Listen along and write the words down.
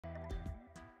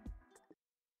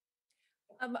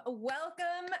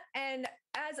Welcome. And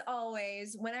as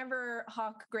always, whenever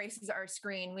Hawk graces our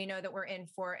screen, we know that we're in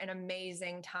for an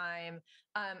amazing time.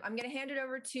 I'm going to hand it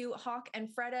over to Hawk and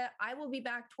Freda. I will be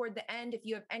back toward the end. If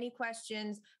you have any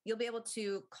questions, you'll be able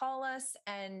to call us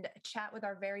and chat with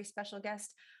our very special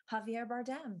guest, Javier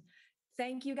Bardem.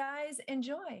 Thank you, guys.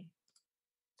 Enjoy.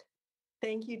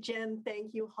 Thank you, Jen.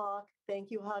 Thank you, Hawk.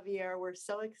 Thank you, Javier. We're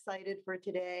so excited for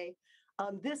today.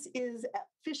 This is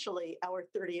officially our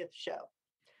 30th show.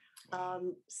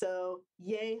 So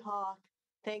yay, Hawk.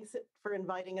 Thanks for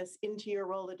inviting us into your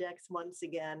Rolodex once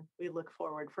again. We look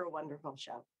forward for a wonderful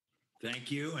show.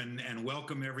 Thank you, and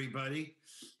welcome everybody.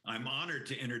 I'm honored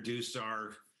to introduce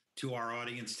to our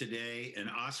audience today an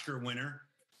Oscar winner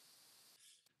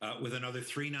with another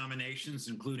 3 nominations,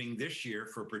 including this year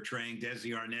for portraying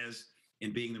Desi Arnaz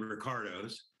in Being the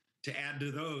Ricardos. To add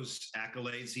to those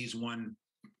accolades, he's won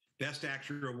Best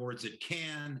Actor awards at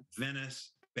Cannes,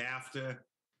 Venice, BAFTA,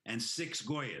 and 6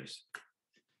 Goyas.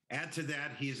 Add to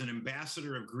that, he is an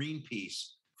ambassador of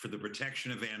Greenpeace for the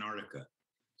protection of Antarctica.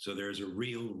 So there's a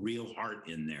real heart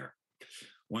in there.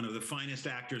 One of the finest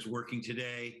actors working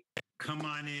today. Come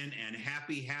on in, and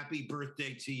happy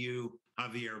birthday to you,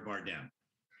 Javier Bardem.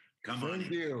 Come on in.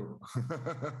 Thank you.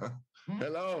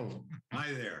 Hello.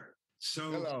 Hi there.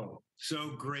 Hello.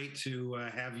 So great to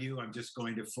have you. I'm just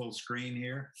going to full screen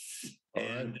here.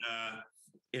 And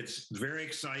it's very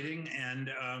exciting, and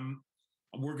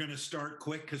we're going to start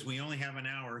quick because we only have an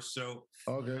hour. So,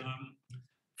 okay.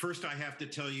 First, I have to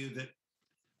tell you that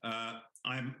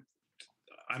I'm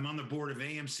on the board of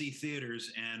AMC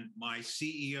Theaters, and my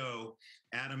CEO,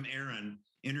 Adam Aaron,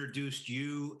 introduced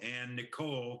you and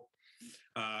Nicole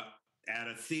at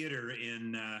a theater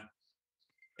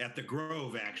at the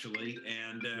Grove, actually,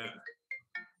 and.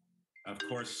 Of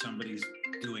course, somebody's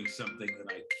doing something that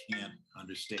I can't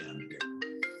understand here.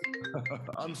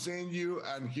 I'm seeing you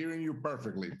and hearing you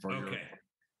perfectly. Okay.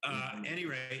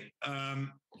 Anyway,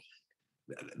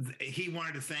 he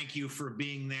wanted to thank you for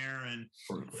being there and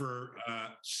for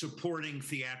supporting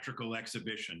theatrical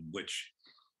exhibition, which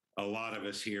a lot of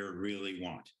us here really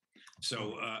want.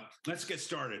 So let's get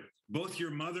started. Both your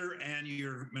mother and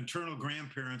your maternal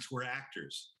grandparents were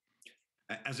actors.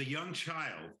 As a young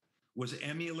child, was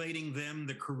emulating them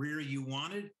the career you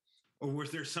wanted, or was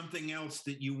there something else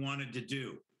that you wanted to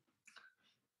do?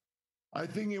 I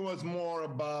think it was more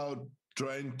about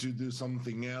trying to do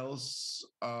something else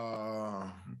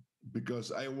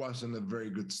because I wasn't a very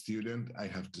good student, I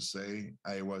have to say.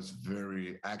 I was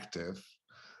very active.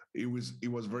 It was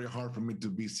very hard for me to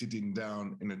be sitting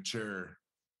down in a chair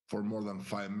for more than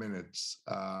 5 minutes.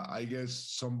 I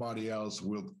guess somebody else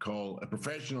a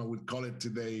professional would call it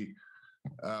today,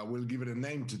 we'll give it a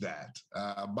name to that.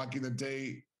 Back in the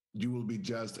day, you will be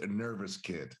just a nervous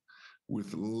kid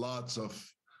with a lot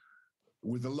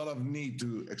of need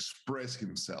to express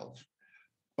himself.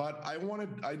 But I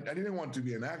didn't want to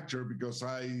be an actor because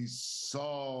I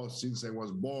saw since I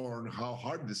was born how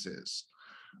hard this is.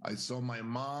 I saw my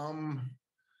mom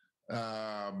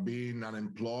being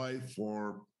unemployed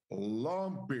for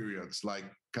long periods, like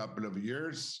a couple of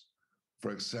years. For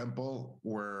example,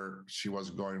 where she was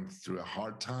going through a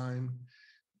hard time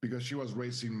because she was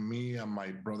raising me and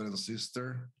my brother and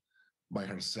sister by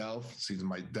herself, since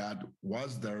my dad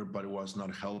was there, but was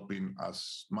not helping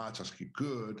as much as he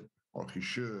could or he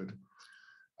should.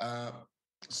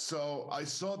 So I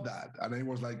saw that, and I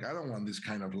was like, I don't want this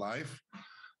kind of life.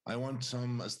 I want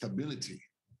some stability.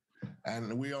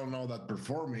 And we all know that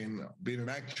being an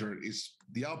actor, is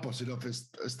the opposite of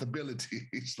stability.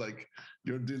 It's like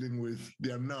you're dealing with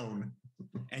the unknown.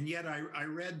 And yet I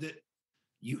read that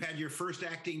you had your first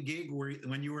acting gig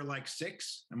when you were like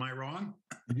 6. Am I wrong?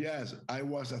 Yes, I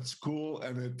was at school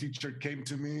and a teacher came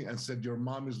to me and said, your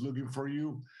mom is looking for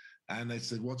you. And I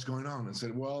said, what's going on? I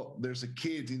said, well, there's a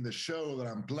kid in the show that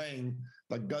I'm playing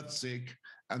that got sick.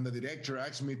 And the director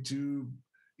asked me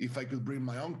if I could bring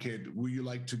my own kid, would you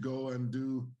like to go and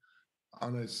do?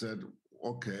 And I said,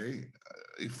 okay,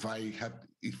 if I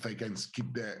can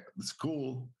skip the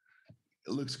school,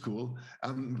 it looks cool.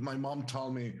 And my mom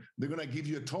told me, they're going to give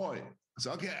you a toy. I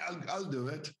said, okay, I'll do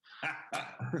it.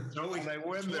 So I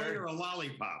went there. Or a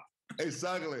lollipop.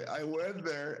 Exactly. I went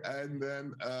there, and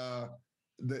then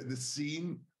the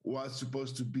scene was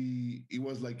supposed to be, it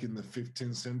was like in the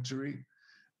 15th century.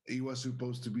 It was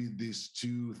supposed to be these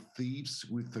 2 thieves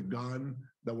with a gun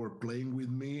that were playing with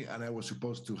me, and I was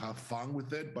supposed to have fun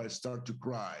with it, but I started to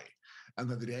cry. And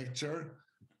the director,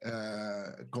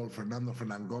 called Fernando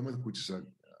Fernan Gomez, which is a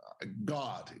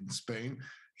god in Spain,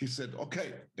 he said,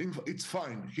 okay, it's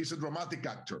fine. He's a dramatic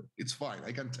actor. It's fine.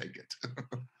 I can take it.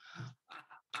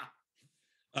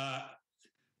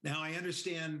 Now I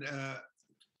understand.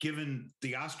 Given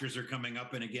the Oscars are coming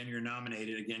up, and again, you're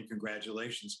nominated. Again,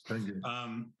 congratulations. Thank you.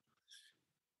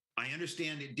 I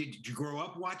understand. Did you grow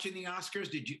up watching the Oscars?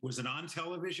 Was it on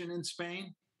television in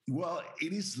Spain? Well,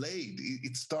 it is late.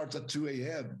 It starts at 2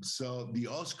 a.m. So the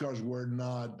Oscars were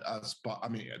not as,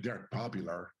 they're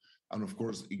popular. And of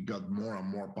course, it got more and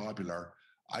more popular.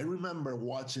 I remember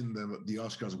watching the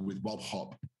Oscars with Bob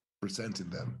Hope presenting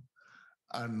them,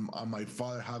 and my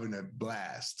father having a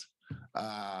blast,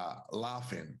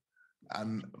 laughing,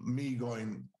 and me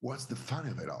going, "What's the fun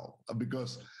of it all?"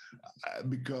 Because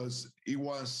it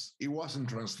wasn't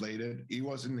translated. It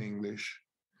was in English,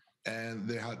 and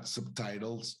they had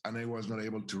subtitles, and I was not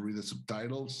able to read the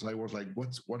subtitles. So I was like,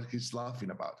 what he's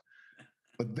laughing about?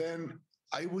 But then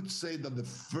I would say that the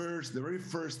very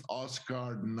first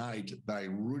Oscar night that I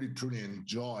really truly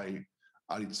enjoyed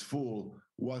at its full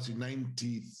was in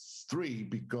 '93,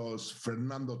 because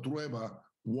Fernando Trueba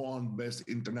won Best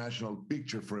International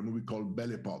Picture for a movie called Belle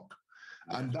Époque.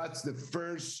 Yes. And that's the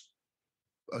first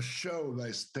show that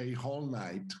I stayed whole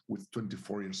night with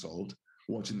 24 years old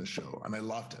watching the show, and I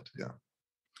loved it. Yeah.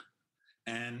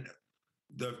 And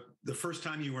the first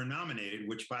time you were nominated,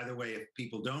 which, by the way, if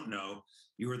people don't know,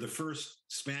 you were the first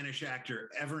Spanish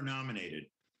actor ever nominated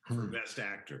for Best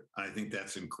Actor. I think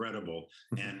that's incredible.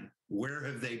 And where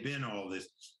have they been all this?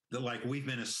 Like, we've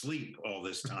been asleep all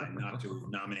this time not to have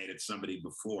nominated somebody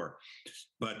before.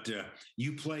 But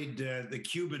you played the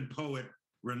Cuban poet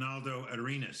Ronaldo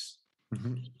Arenas.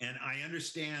 And I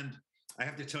understand, I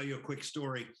have to tell you a quick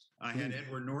story. I had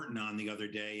Edward Norton on the other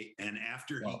day, and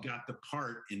after he got the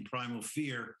part in Primal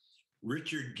Fear,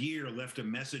 Richard Gere left a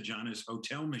message on his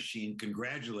hotel machine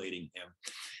congratulating him.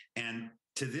 And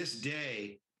to this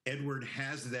day, Edward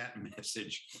has that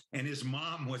message. And his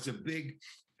mom was a big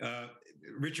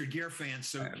Richard Gere fan,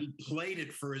 so he played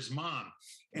it for his mom.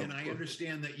 And I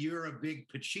understand that you're a big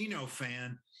Pacino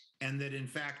fan, and that, in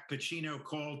fact, Pacino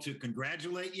called to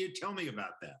congratulate you. Tell me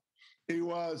about that. It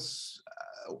was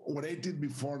what I did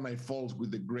before Night Falls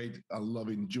with the great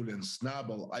loving Julian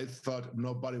Schnabel. I thought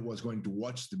nobody was going to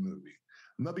watch the movie.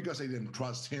 Not because I didn't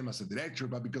trust him as a director,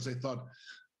 but because I thought,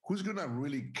 who's going to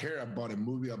really care about a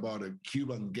movie about a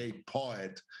Cuban gay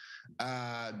poet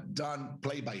done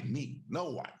played by me?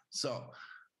 No one. So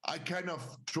I kind of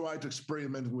tried to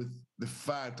experiment with the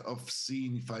fact of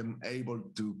seeing if I'm able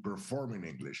to perform in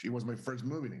English. It was my first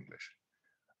movie in English.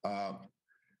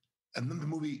 And then the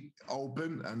movie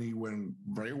opened and it went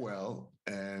very well.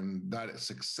 And that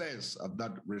success of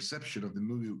that reception of the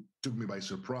movie took me by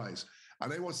surprise.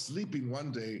 And I was sleeping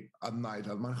one day at night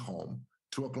at my home,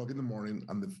 2:00 in the morning.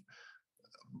 And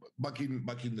back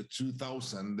in the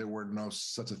 2000, there were no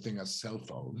such a thing as cell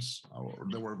phones, or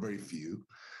there were very few.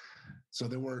 So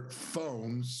there were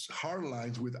phones, hard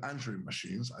lines with answering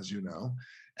machines, as you know.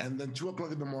 And then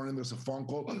 2:00 in the morning, there's a phone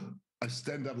call. I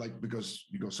stand up because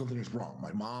something is wrong,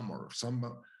 my mom or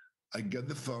somebody. I get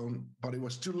the phone, but it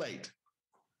was too late.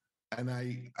 And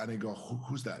I go,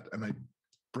 who's that? And I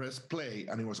press play,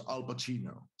 and it was Al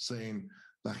Pacino saying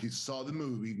that he saw the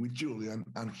movie with Julian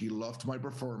and he loved my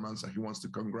performance and he wants to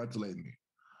congratulate me.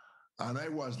 And I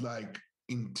was like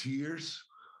in tears,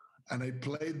 and I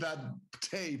played that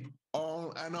tape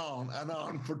on and on and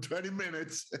on for 20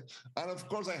 minutes. And of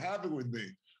course I have it with me.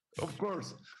 Of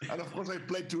course. And of course I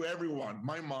played to everyone,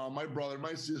 my mom, my brother,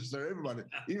 my sister, everybody,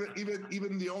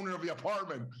 even the owner of the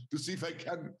apartment, to see if I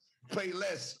can pay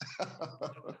less.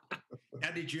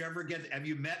 Now, have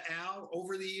you met Al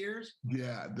over the years?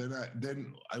 Yeah.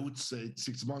 Then I would say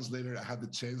 6 months later, I had the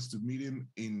chance to meet him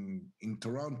in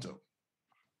Toronto,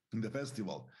 in the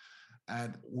festival.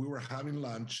 And we were having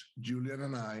lunch, Julian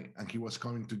and I, and he was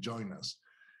coming to join us.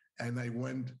 And I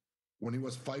went, when it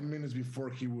was 5 minutes before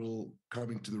he will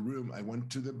come into the room, I went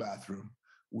to the bathroom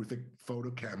with a photo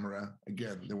camera.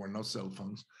 Again, there were no cell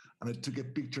phones. And I took a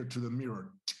picture to the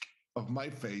mirror of my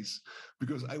face,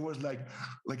 because I was like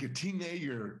a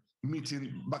teenager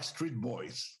meeting Backstreet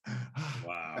Boys.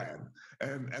 Wow.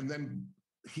 And then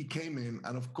he came in,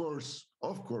 and of course,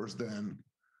 then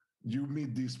you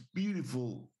meet this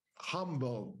beautiful,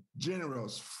 humble,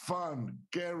 generous, fun,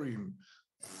 caring,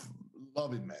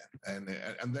 loving man.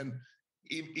 And then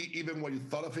even when you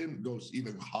thought of him, goes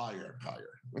even higher and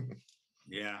higher.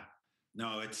 Yeah.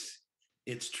 No,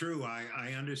 it's true.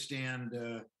 I understand.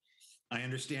 I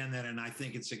understand that, and I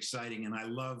think it's exciting. And I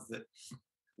love that.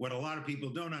 What a lot of people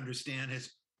don't understand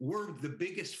is we're the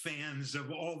biggest fans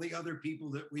of all the other people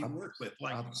that we work with.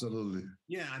 Like, absolutely.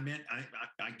 Yeah, I mean,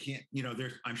 I can't.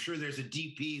 I'm sure there's a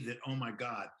DP that, oh my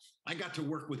God, I got to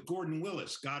work with Gordon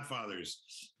Willis, Godfathers,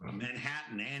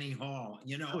 Manhattan, Annie Hall. I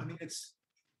mean, it's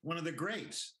one of the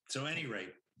greats. So, at any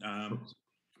rate,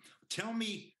 tell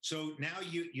me, so now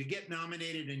you get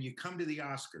nominated and you come to the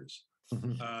Oscars.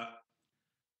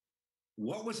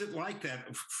 What was it like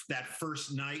that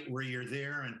first night where you're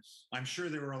there? And I'm sure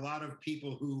there were a lot of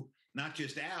people who, not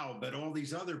just Al, but all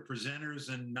these other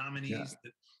presenters and nominees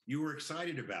that you were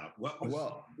excited about. What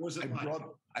was it like?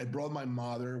 I brought my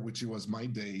mother, which was my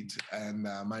date, and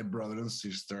my brother and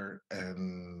sister,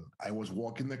 and I was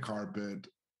walking the carpet.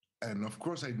 And of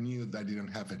course, I knew that I didn't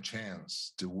have a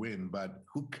chance to win, but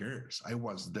who cares? I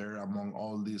was there among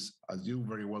all these, as you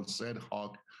very well said,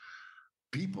 Hawk,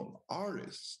 people,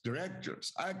 artists,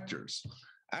 directors, actors,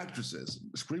 actresses,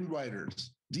 screenwriters,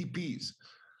 DPs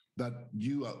that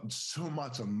you so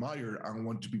much admire and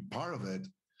want to be part of it.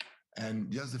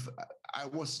 And just I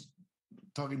was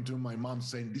talking to my mom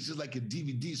saying, this is like a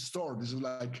DVD store. This is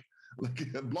like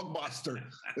a Blockbuster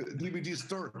DVD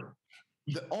store.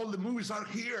 All the movies are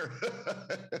here.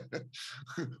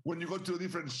 When you go to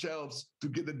different shelves to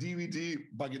get the DVD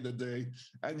back in the day,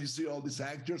 and you see all these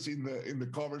actors in the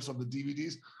covers of the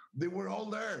DVDs, they were all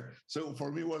there. So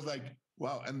for me, it was like,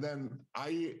 wow. And then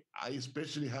I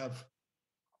especially have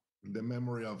the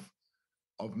memory of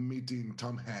meeting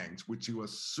Tom Hanks, which he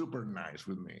was super nice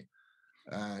with me.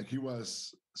 He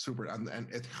was super, and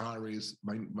Ed Harris,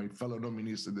 my fellow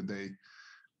nominees of the day,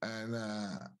 and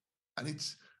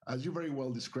it's, as you very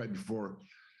well described before,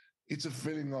 it's a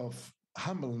feeling of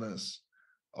humbleness,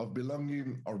 of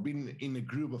belonging, or being in a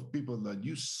group of people that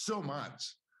you so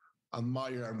much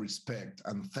admire and respect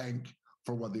and thank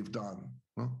for what they've done.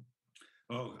 Huh?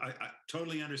 Oh, I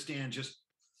totally understand. Just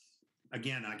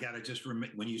again, I got to just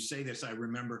when you say this, I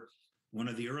remember one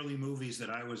of the early movies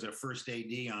that I was a first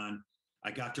AD on.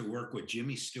 I got to work with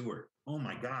Jimmy Stewart. Oh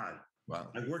my God! Wow!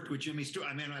 I worked with Jimmy Stewart.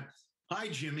 I mean, hi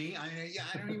Jimmy.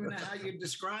 I don't even know how you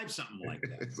describe something like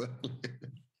that. Exactly.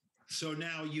 So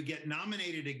now you get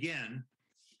nominated again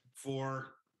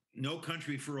for No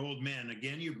Country for Old Men.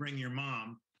 Again, you bring your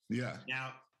mom. Yeah.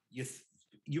 Now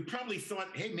you probably thought,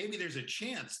 hey, maybe there's a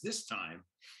chance this time.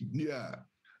 Yeah.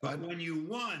 But when you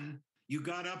won, you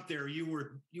got up there. You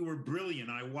were brilliant.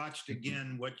 I watched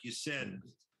again what you said,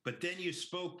 but then you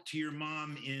spoke to your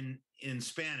mom in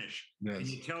Spanish. Yes. Can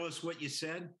you tell us what you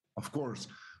said? Of course.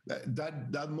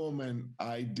 That moment,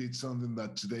 I did something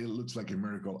that today looks like a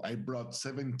miracle. I brought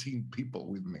 17 people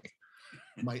with me.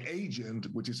 My agent,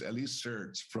 which is Elise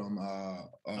Sertz from...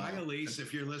 Hi, Elise,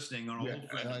 if you're listening. Our old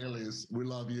friend. Hi, Elise. We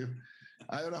love you.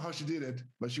 I don't know how she did it,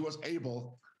 but she was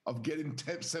able of getting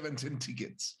 17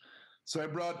 tickets. So I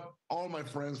brought all my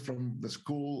friends from the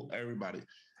school, everybody.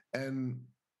 And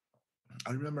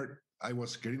I remember I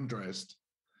was getting dressed,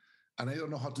 and I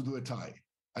don't know how to do a tie.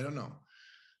 I don't know.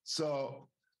 So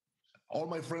all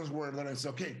my friends were there. I said,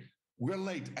 okay, we're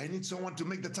late. I need someone to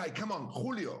make the tie. Come on,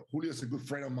 Julio. Julio is a good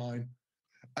friend of mine.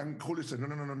 And Julio said,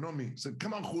 no, me. I said,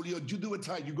 come on, Julio, you do a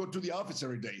tie. You go to the office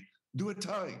every day. Do a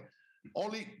tie.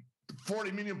 Only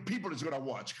 40 million people is going to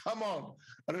watch. Come on.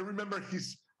 And I remember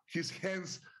his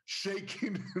hands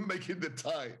shaking and making the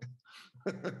tie.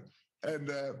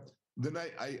 And then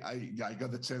I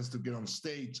got the chance to get on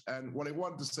stage. And what I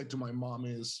want to say to my mom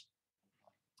is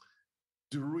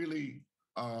to really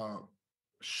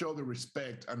show the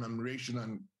respect and admiration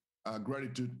and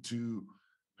gratitude to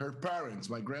her parents,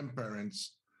 my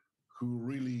grandparents, who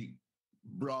really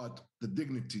brought the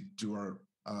dignity to our,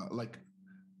 like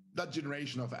that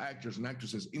generation of actors and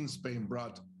actresses in Spain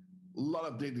brought a lot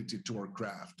of dignity to our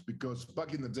craft, because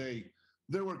back in the day,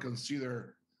 they were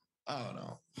considered, I don't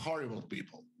know, horrible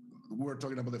people. We're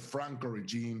talking about the Franco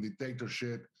regime,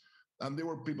 dictatorship, and they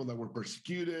were people that were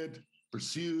persecuted,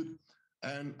 pursued.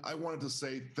 And I wanted to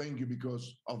say thank you,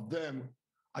 because of them,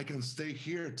 I can stay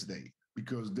here today,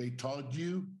 because they taught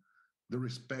you the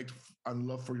respect and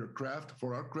love for your craft,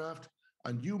 for our craft.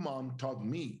 And you, Mom, taught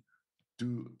me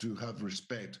to have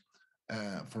respect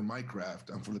for my craft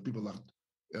and for the people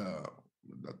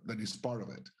that is part of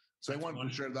it. So I wanted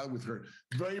to share that with her.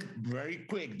 Very, very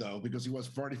quick, though, because it was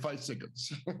 45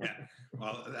 seconds. Yeah,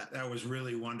 well, that was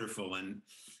really wonderful. And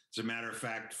as a matter of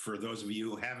fact, for those of you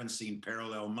who haven't seen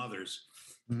Parallel Mothers,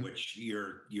 which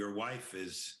your wife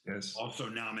is also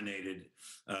nominated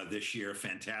this year,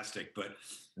 fantastic. But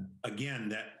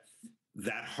again,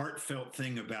 that heartfelt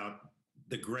thing about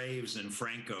the Graves and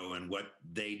Franco and what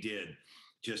they did,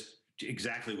 just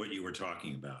exactly what you were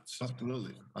talking about. So,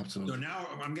 absolutely. So now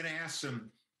I'm going to ask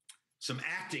some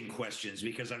acting questions,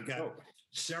 because I've got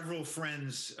several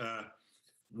friends,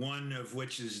 one of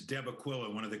which is Deb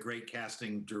Aquila, one of the great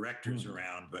casting directors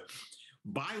around. But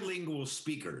bilingual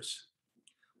speakers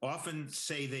often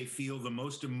say they feel the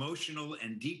most emotional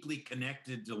and deeply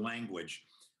connected to language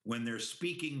when they're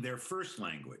speaking their first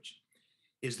language.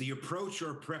 Is the approach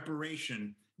or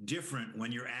preparation different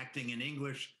when you're acting in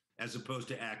English as opposed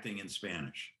to acting in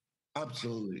Spanish?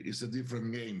 Absolutely. It's a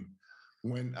different game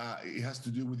when it has to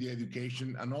do with the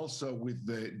education and also with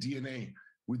the DNA,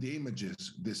 with the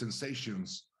images, the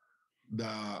sensations,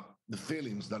 the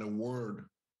feelings that a word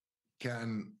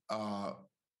can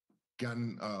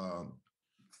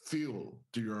feel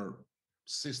to your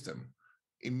system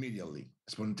immediately,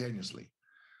 spontaneously.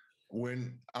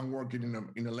 When I'm working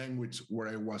in a language where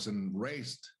I wasn't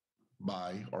raised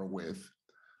by or with,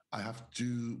 I have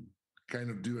to kind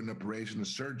of do an operation, a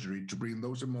surgery to bring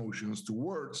those emotions to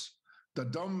words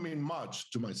that don't mean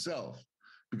much to myself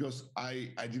because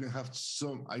I didn't have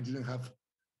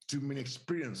too many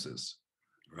experiences,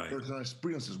 Right. personal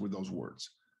experiences with those words.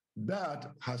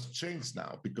 That has changed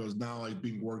now because now I've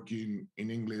been working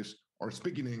in English or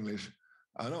speaking English,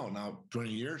 I don't know, now 20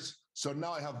 years. So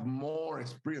now I have more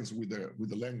experience with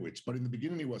the language. But in the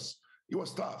beginning it was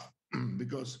tough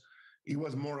because it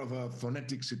was more of a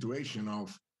phonetic situation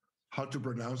of how to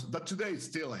pronounce. But today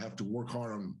still I have to work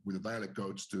hard on with the dialect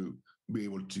coach to be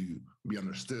able to be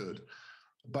understood.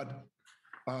 But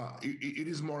it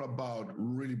is more about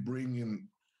really bringing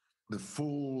the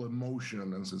full emotion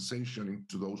and sensation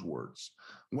into those words.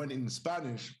 When in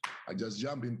Spanish, I just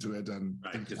jump into it and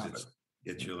right, because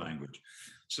it's your language.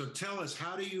 So tell us,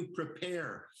 how do you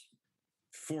prepare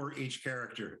for each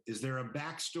character? Is there a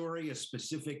backstory, a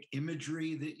specific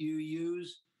imagery that you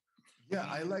use? Yeah,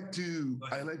 I like to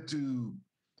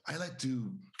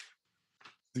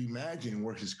imagine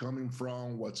where he's coming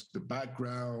from, what's the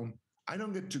background. I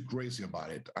don't get too crazy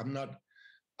about it. I'm not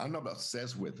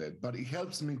obsessed with it, but it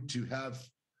helps me to have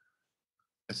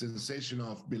a sensation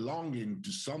of belonging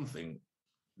to something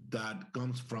that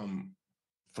comes from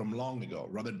long ago,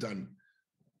 rather than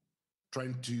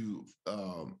trying to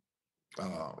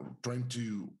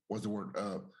what's the word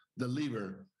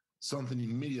deliver something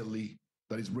immediately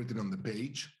that is written on the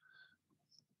page.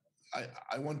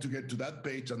 I want to get to that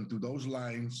page and to those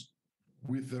lines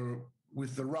with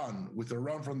a run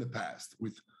from the past,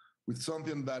 with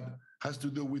something that has to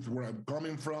do with where I'm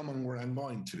coming from and where I'm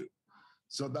going to.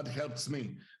 So that helps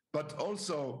me. But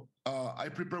also, I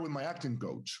prepare with my acting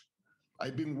coach.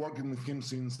 I've been working with him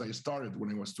since I started when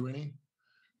I was 20.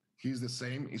 He's the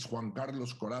same. It's Juan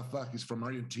Carlos Coraza. He's from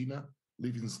Argentina,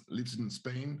 lives in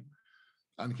Spain.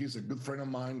 And he's a good friend of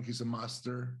mine. He's a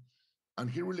master. And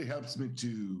he really helps me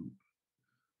to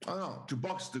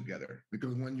box together.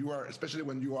 Because especially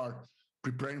when you are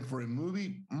preparing for a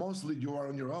movie, mostly you are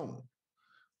on your own.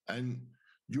 And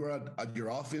you're at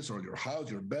your office or your house,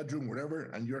 your bedroom,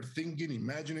 whatever, and you're thinking,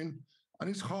 imagining, and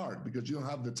it's hard because you don't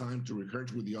have the time to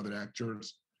rehearse with the other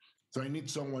actors. So I need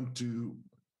someone to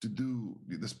do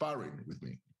the sparring with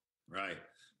me. Right.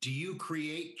 Do you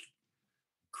create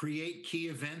key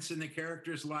events in the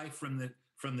character's life from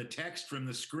the text, from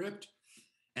the script,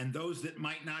 and those that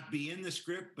might not be in the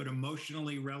script but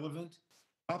emotionally relevant?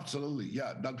 Absolutely.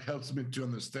 Yeah, that helps me to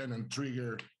understand and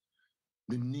trigger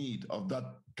the need of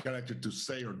that character to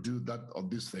say or do that or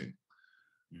this thing.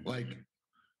 Mm-hmm. Like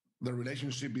the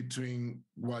relationship between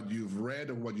what you've read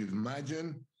or what you've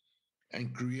imagined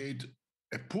and create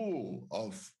a pool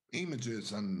of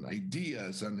images and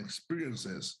ideas and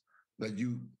experiences that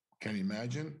you can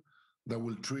imagine that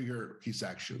will trigger his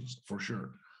actions for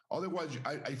sure. Otherwise,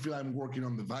 I feel I'm working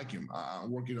on the vacuum.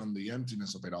 I'm working on the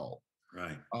emptiness of it all.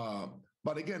 Right.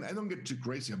 But again, I don't get too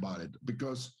crazy about it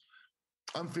because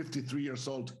I'm 53 years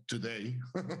old today.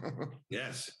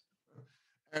 Yes.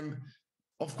 And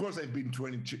of course, I've been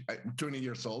 20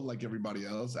 years old like everybody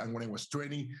else. And when I was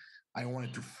 20, I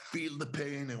wanted to feel the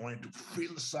pain. I wanted to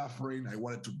feel the suffering. I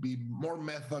wanted to be more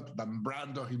method than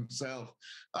Brando himself.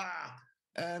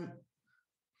 And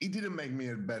it didn't make me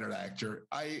a better actor.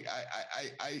 I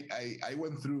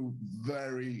went through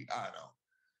very,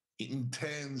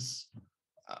 intense,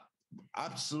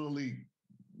 absolutely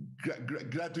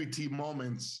gratuity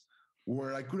moments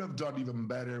where I could have done even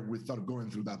better without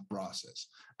going through that process.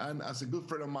 And as a good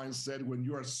friend of mine said, when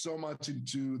you are so much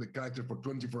into the character for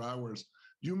 24 hours,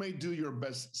 you may do your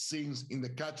best scenes in the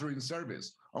catering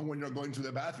service or when you're going to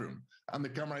the bathroom and the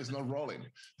camera is not rolling.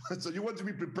 So you want to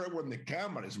be prepared when the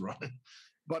camera is rolling.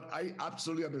 But I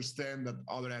absolutely understand that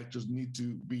other actors need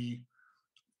to be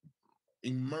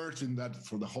immersed in that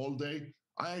for the whole day.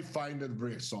 I find it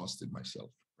very exhausting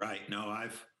myself. Right. No,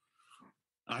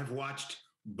 I've watched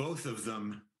both of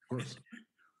them. Of course.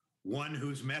 One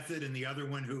who's method and the other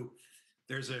one who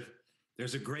there's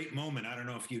a great moment. I don't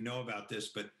know if you know about this,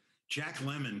 but Jack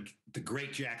Lemmon, the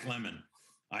great Jack Lemmon,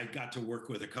 I got to work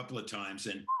with a couple of times,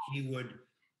 and he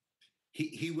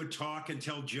would talk and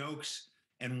tell jokes,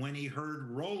 and when he heard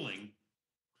rolling,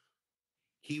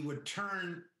 he would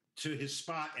turn to his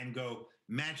spot and go,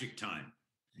 magic time.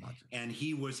 Magic. And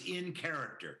he was in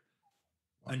character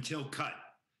until cut.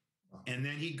 And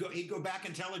then he'd go back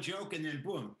and tell a joke, and then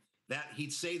boom, that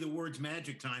he'd say the words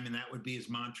magic time, and that would be his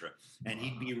mantra. And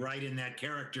he'd be right in that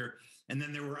character. And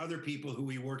then there were other people who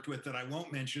we worked with that I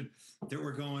won't mention that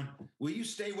were going, will you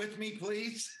stay with me,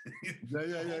 please?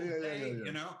 Yeah.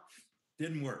 You know,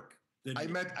 didn't work. I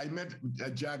met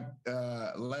Jack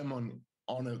Lemmon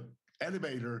on an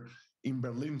elevator in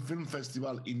Berlin Film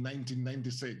Festival in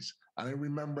 1996. And I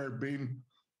remember being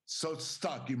so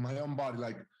stuck in my own body,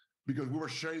 like, because we were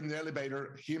sharing the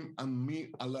elevator, him and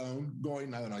me alone,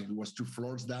 going, I don't know, it was 2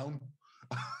 floors down.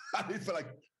 I felt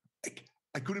like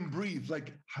I couldn't breathe,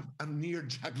 like I'm near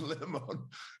Jack Lemmon.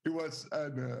 It was,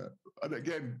 and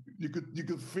again, you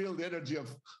could feel the energy of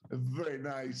a very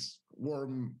nice,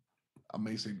 warm,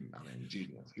 amazing,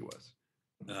 genius he was.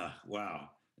 Wow.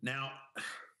 Now,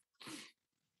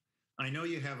 I know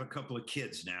you have a couple of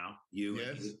kids now, you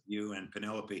and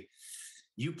Penelope.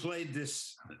 You played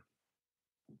this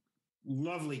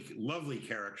lovely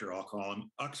character, I'll call him,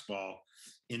 Uxball,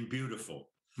 in Beautiful,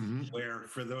 where,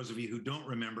 for those of you who don't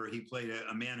remember, he played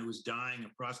a man who was dying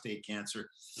of prostate cancer,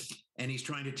 and he's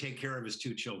trying to take care of his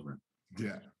 2 children.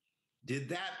 Yeah. Did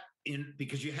that,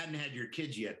 because you hadn't had your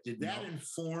kids yet, did that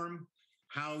inform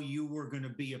how you were going to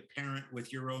be a parent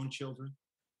with your own children?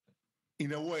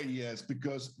 In a way, yes,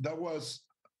 because that was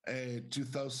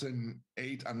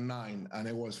 2008 and 9, and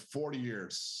it was 40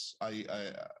 years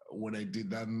when I did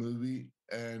that movie.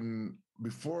 And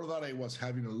before that, I was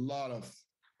having a lot of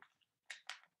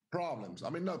problems. I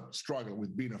mean, not struggle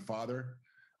with being a father,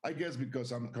 I guess,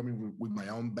 because I'm coming with my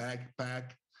own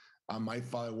backpack, and my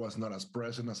father was not as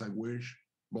present as I wish,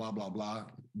 blah, blah, blah.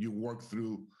 You work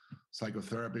through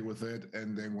psychotherapy with it,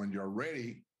 and then when you're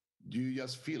ready, you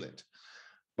just feel it.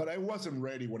 But I wasn't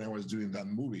ready when I was doing that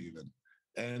movie even.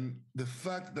 And the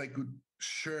fact that I could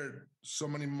share so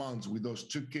many months with those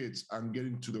 2 kids and get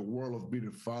into the world of being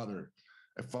a father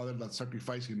that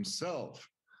sacrificed himself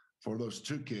for those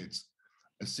 2 kids,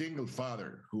 a single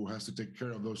father who has to take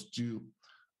care of those 2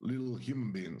 little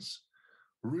human beings,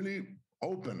 really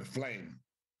opened a flame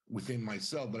within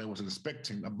myself that I wasn't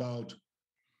expecting about,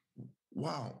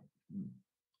 wow,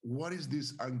 what is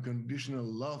this unconditional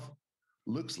love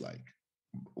looks like?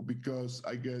 Because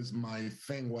I guess my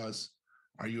thing was,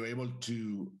 are you able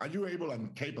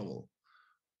and capable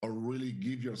of really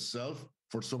give yourself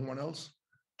for someone else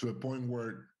to a point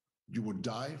where you would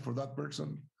die for that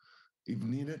person if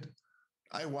needed?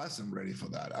 I wasn't ready for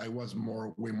that. I was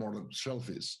way more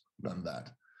selfish than that.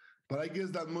 But I guess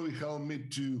that movie helped me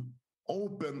to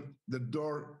open the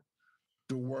door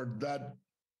toward that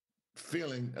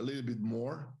feeling a little bit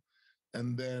more.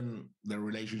 And then the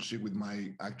relationship with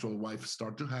my actual wife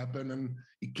started to happen. And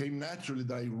it came naturally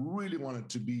that I really wanted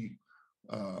to be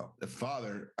a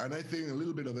father. And I think a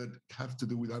little bit of it has to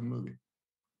do with that movie.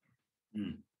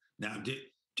 Now,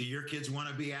 do your kids want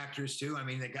to be actors too? I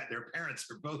mean, their parents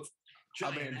are both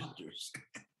giant actors.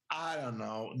 I don't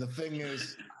know. The thing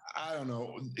is, I don't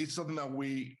know. It's something that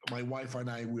my wife and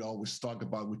I, we always talk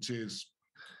about, which is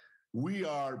we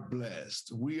are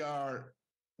blessed. We are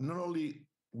not only...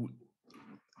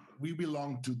 we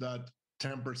belong to that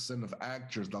 10% of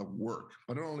actors that work,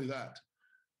 but not only that,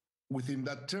 within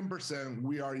that 10%,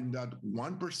 we are in that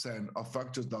 1% of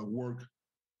actors that work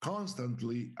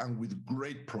constantly and with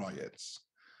great projects.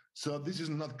 So this is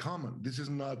not common. This is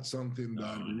not something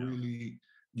that really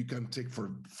you can take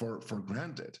for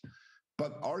granted.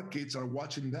 But our kids are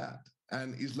watching that.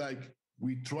 And it's like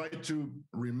we try to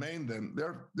remind them,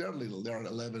 they're little, they're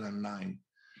 11 and 9,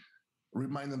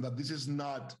 remind them that this is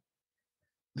not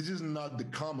the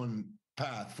common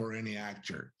path for any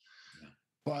actor. Yeah.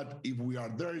 But if we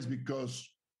are there, it's because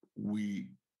we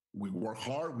work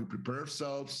hard, we prepare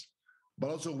ourselves, but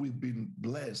also we've been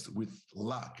blessed with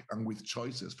luck and with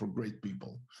choices for great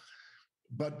people.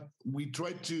 But we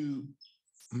try to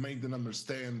make them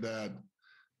understand that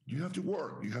you have to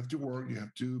work, you have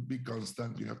to be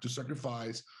constant, you have to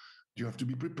sacrifice, you have to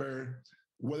be prepared,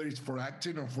 whether it's for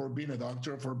acting or for being a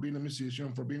doctor, or for being a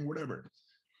musician, for being whatever.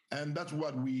 And that's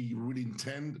what we really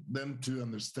intend them to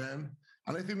understand.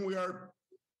 And I think we are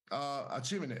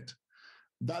achieving it.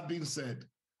 That being said,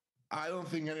 I don't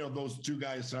think any of those 2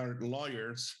 guys are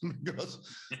lawyers because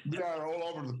they are all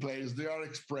over the place. They are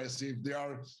expressive.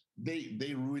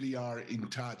 They really are in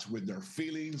touch with their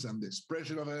feelings and the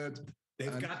expression of it.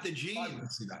 They've got the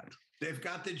genes. They've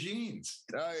got the genes.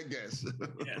 I guess.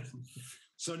 Yes.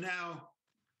 So now,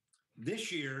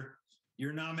 this year,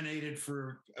 you're nominated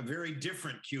for a very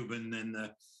different Cuban than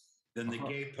the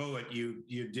gay poet you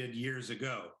did years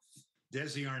ago,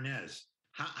 Desi Arnaz.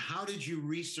 how did you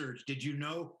research? Did you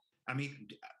know? I mean,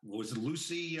 was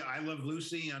Lucy, I Love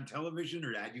Lucy on television,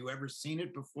 or had you ever seen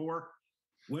it before?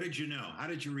 What did you know? How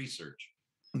did you research?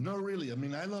 No, really. I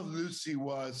mean, I Love Lucy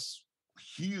was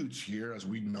huge here, as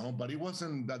we know, but it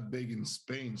wasn't that big in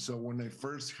Spain. So when I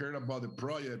first heard about the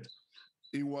project,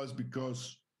 it was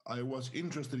because I was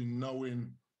interested in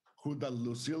knowing who that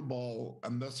Lucille Ball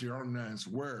and Dusty Arnaz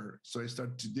were. So I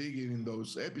started to dig in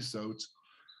those episodes,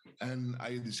 and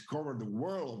I discovered the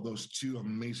world of those two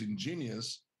amazing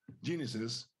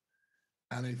geniuses,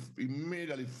 and I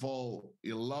immediately fall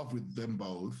in love with them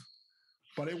both.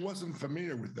 But I wasn't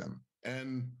familiar with them,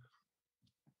 and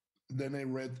then I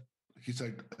read his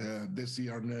Desi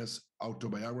Arnaz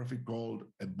autobiography called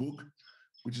A Book,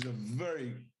 which is a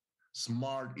very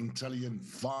smart, intelligent,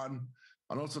 fun,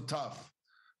 and also tough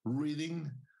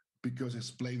reading because it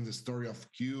explains the story of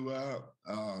Cuba,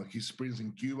 his experience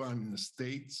in Cuba and in the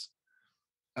States.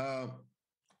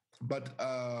 But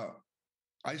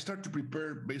I start to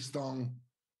prepare based on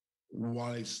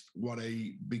what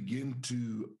I begin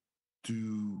to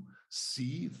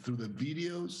see through the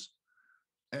videos.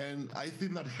 And I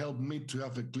think that helped me to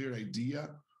have a clear idea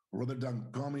rather than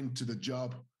coming to the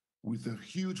job with a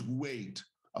huge weight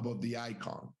about the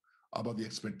icon, about the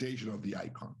expectation of the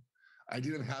icon. I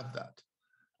didn't have that.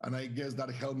 And I guess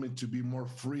that helped me to be more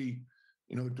free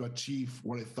in order to achieve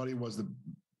what I thought it was the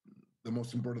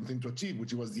most important thing to achieve,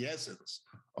 which was the essence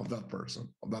of that person,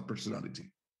 of that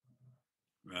personality.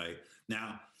 Right.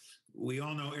 Now, we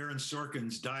all know Aaron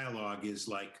Sorkin's dialogue is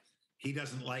like, he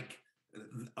doesn't like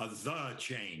the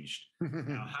changed.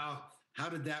 Now, how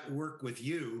did that work with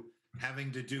you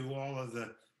having to do all of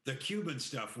the Cuban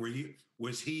stuff?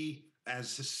 Was he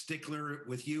as a stickler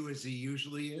with you as he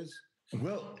usually is?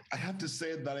 Well, I have to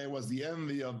say that I was the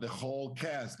envy of the whole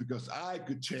cast because I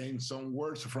could change some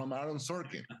words from Aaron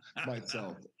Sorkin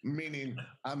myself, meaning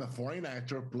I'm a foreign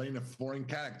actor playing a foreign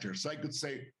character. So I could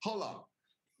say, hold on,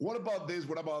 what about this?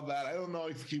 What about that? I don't know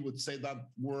if he would say that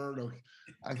word.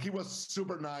 And he was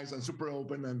super nice and super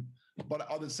open.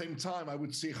 But at the same time, I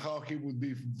would see how he would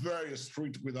be very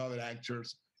strict with other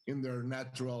actors in their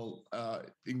natural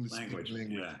English language.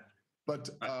 Yeah. But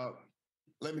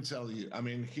let me tell you, I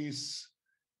mean, his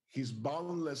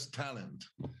boundless talent.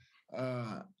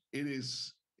 It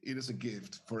is a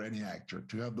gift for any actor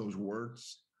to have those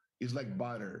words. It's like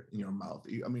butter in your mouth.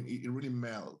 I mean, it really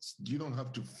melts. You don't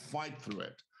have to fight through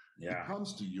it. Yeah. It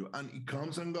comes to you, and it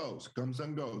comes and goes.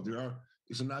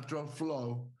 It's a natural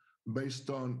flow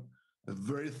based on a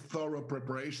very thorough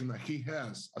preparation that he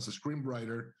has as a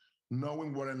screenwriter,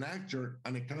 knowing what an actor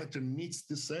and a character needs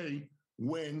to say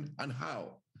when and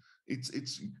how.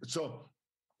 It's so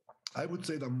I would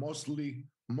say that most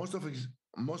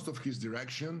of his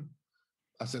direction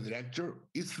as a director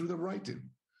is through the writing.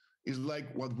 It's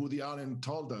like what Woody Allen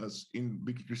told us in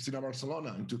Vicky Cristina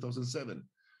Barcelona in 2007.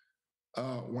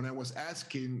 When I was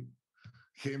asking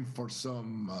him for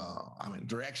some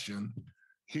direction,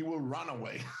 he will run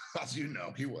away. As you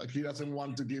know, he doesn't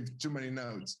want to give too many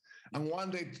notes. And one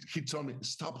day he told me,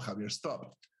 "Stop, Javier,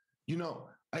 stop. You know,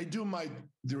 I do my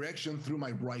direction through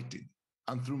my writing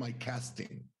and through my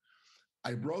casting.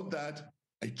 I wrote that.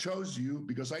 I chose you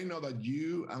because I know that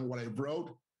you and what I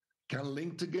wrote can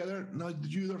link together. Now do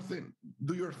your thing.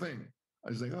 Do your thing." I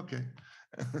was like, okay.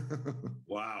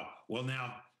 Wow. Well,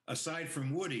 now, aside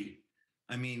from Woody,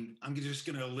 I mean, I'm just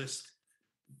going to list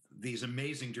these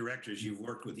amazing directors you've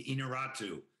worked with.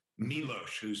 Inarritu,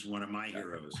 Milos, who's one of my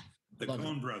heroes, the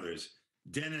Coen brothers,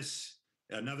 Dennis,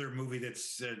 another movie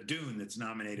that's Dune that's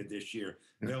nominated this year,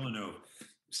 Villeneuve,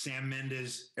 Sam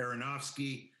Mendes,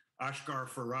 Aronofsky, Ashghar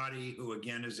Farhadi, who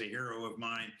again is a hero of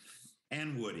mine,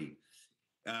 and Woody.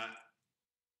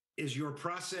 Is your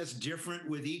process different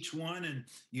with each one? And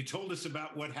you told us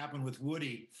about what happened with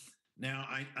Woody. Now,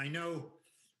 I know,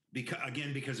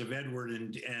 because of Edward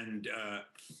and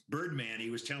Birdman, he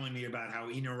was telling me about how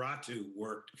Inarritu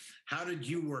worked. How did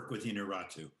you work with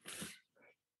Inarritu?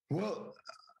 Well,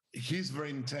 he's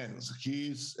very intense.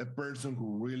 He's a person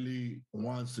who really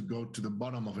wants to go to the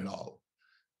bottom of it all.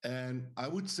 And I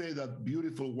would say that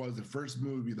Beautiful was the first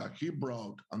movie that he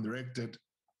brought and directed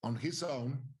on his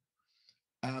own,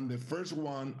 and the first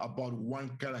one about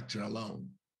one character alone.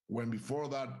 When before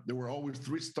that, there were always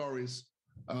three stories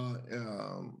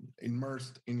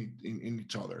immersed in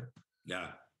each other.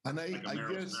 Yeah. And I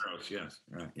guess, yes,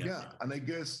 right. Yeah. And I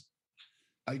guess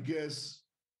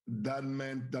that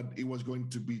meant that it was going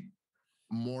to be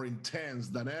more intense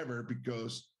than ever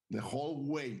because the whole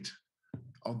weight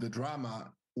of the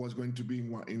drama was going to be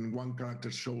in one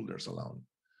character's shoulders alone.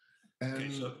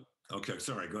 And okay,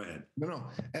 sorry, go ahead. No.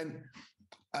 And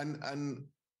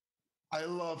I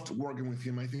loved working with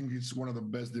him. I think he's one of the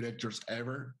best directors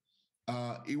ever.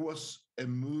 It was a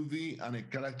movie and a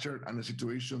character and a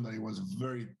situation that it was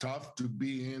very tough to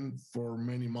be in for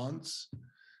many months.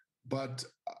 But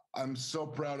I'm so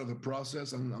proud of the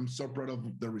process and I'm so proud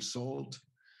of the result.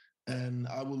 And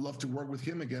I would love to work with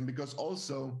him again because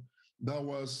also that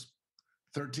was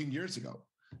 13 years ago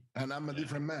and I'm a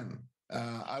different man.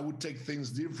 I would take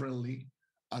things differently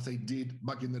as I did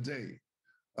back in the day,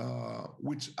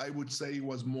 which I would say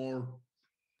was more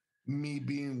me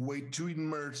being way too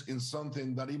immersed in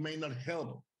something that it may not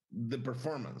help the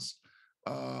performance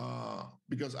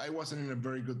because I wasn't in a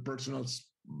very good personal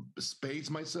space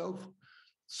myself.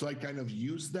 So I kind of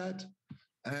used that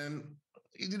and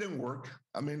it didn't work.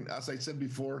 I mean, as I said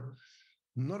before,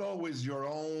 not always your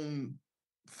own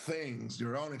things,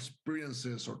 your own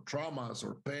experiences or traumas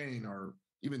or pain or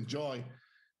even joy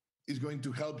is going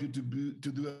to help you to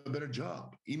do a better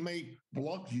job. It may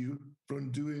block you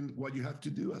from doing what you have to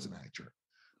do as an actor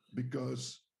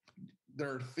because there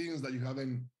are things that you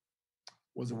haven't,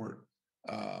 what's the word,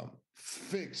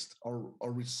 fixed or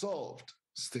resolved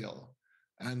still.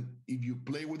 And if you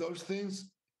play with those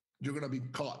things, you're going to be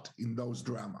caught in those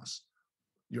dramas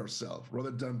yourself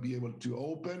rather than be able to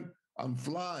open and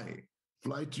fly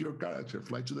to your character,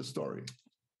 fly to the story.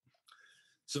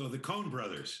 So the Coen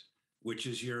Brothers, which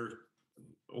is your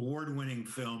award-winning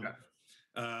film,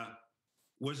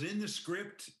 was in the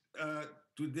script.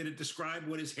 Did it describe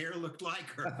what his hair looked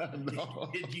like, or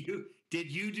No.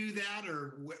 did you do that,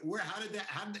 or where? How did that?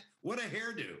 What a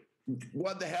hairdo!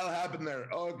 What the hell happened there?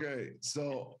 Okay,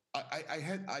 so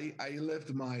I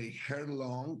left my hair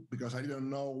long because I didn't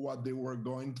know what they were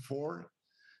going for,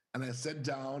 and I sat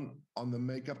down on the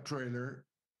makeup trailer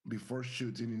before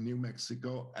shooting in New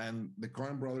Mexico, and the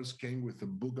Coen Brothers came with a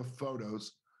book of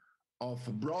photos of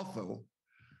a brothel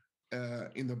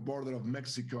in the border of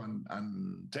Mexico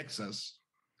and Texas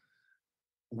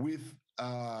with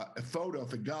a photo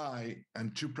of a guy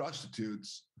and two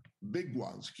prostitutes, big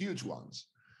ones, huge ones.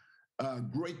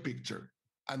 Great picture.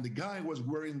 And the guy was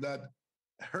wearing that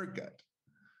haircut.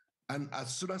 And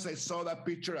as soon as I saw that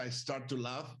picture, I started to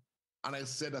laugh. And I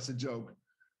said as a joke,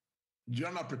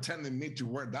 "You're not pretending me to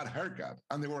wear that haircut."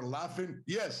 And they were laughing.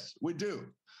 "Yes, we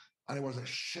do." And it was like,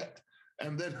 shit.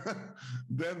 And then,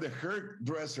 then the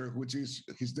hairdresser, which is,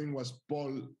 his name was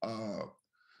Paul,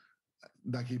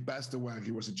 that he passed away.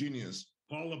 He was a genius.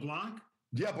 Paul LeBlanc?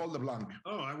 Yeah, Paul LeBlanc.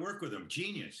 Oh, I work with him.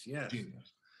 Genius, yes.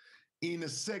 Genius. In a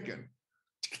second,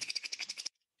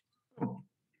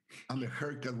 and the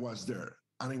haircut was there.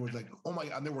 And it was like, oh my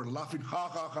God, and they were laughing, ha,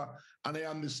 ha, ha. And I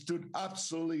understood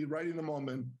absolutely right in the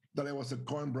moment that it was a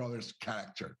Coen Brothers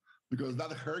character because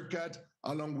that haircut,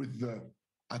 along with the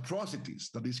atrocities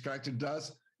that this character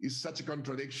does, is such a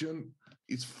contradiction.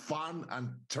 It's fun and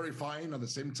terrifying at the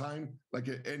same time, like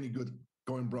any good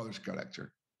Coen Brothers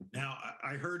character. Now,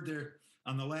 I heard there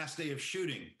on the last day of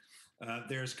shooting,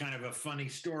 there's kind of a funny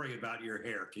story about your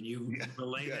hair. Can you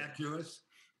relay that to us?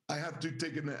 I had to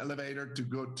take an elevator to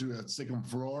go to a second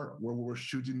floor where we were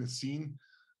shooting the scene.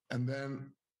 And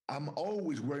then I'm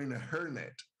always wearing a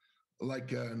hairnet, like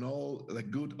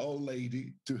good old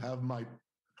lady, to have my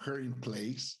hair in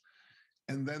place.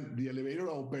 And then the elevator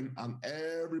opened and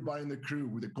everybody in the crew,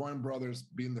 with the Coen Brothers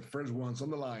being the first ones on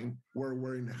the line, were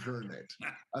wearing a hairnet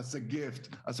as a gift,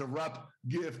 as a wrap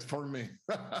gift for me.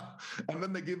 And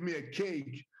then they give me a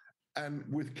cake and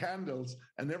with candles,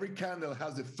 and every candle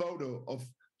has a photo of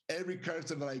every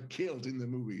character that I killed in the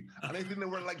movie. And I think there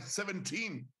were like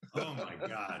 17. Oh my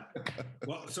God.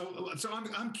 Well, so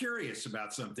I'm curious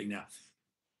about something now.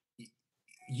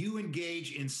 You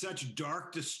engage in such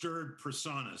dark, disturbed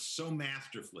personas so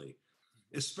masterfully,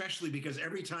 especially because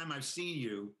every time I've seen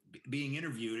you being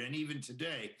interviewed, and even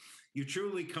today, you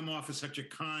truly come off as such a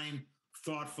kind,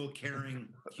 thoughtful, caring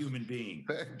human being.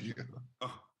 Thank you.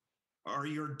 Are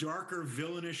your darker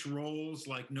villainish roles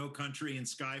like No Country and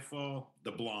Skyfall,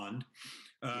 the blonde,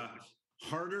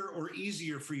 harder or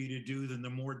easier for you to do than the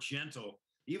more gentle,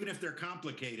 even if they're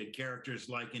complicated characters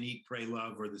like in Eat, Pray,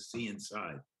 Love or The Sea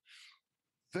Inside?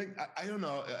 I don't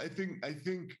know. I don't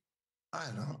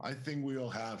know. I think we all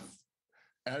have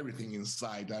everything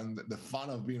inside, and the fun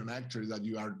of being an actor is that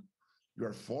you are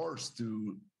forced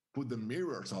to put the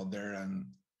mirrors out there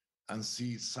and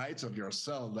see sides of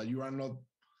yourself that you are not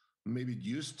maybe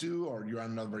used to or you are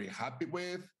not very happy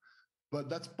with. But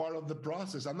that's part of the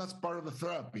process, and that's part of the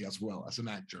therapy as well as an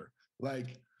actor.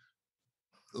 Like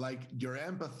your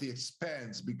empathy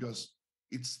expands because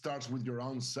it starts with your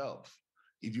own self.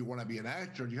 If you want to be an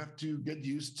actor, you have to get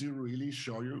used to really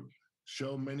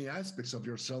show many aspects of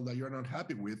yourself that you're not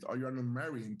happy with or you're not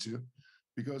marrying to,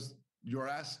 because you're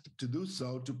asked to do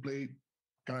so to play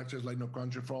characters like No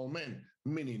Country for Old Men,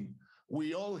 meaning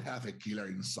we all have a killer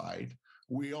inside.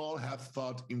 We all have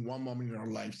thought in one moment in our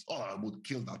lives, oh, I would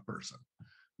kill that person.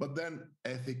 But then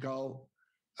ethical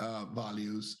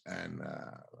values and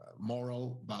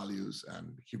moral values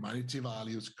and humanity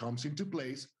values comes into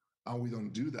place, and we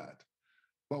don't do that.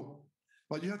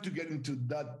 But you have to get into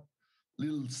that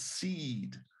little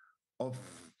seed of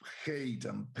hate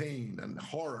and pain and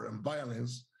horror and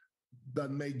violence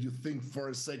that made you think for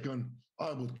a second,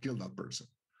 I would kill that person.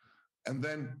 And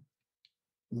then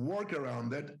work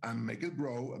around it and make it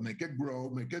grow and make it grow,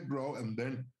 make it grow, and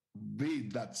then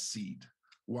beat that seed.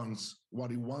 Once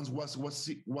what it once was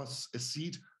a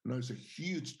seed, now it's a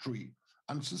huge tree,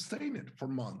 and sustain it for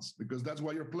months, because that's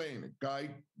why you're playing a guy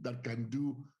that can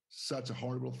do such a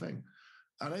horrible thing.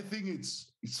 And I think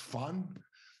it's fun,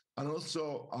 and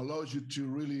also allows you to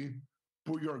really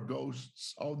put your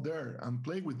ghosts out there and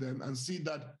play with them and see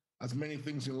that, as many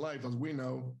things in life as we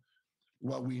know,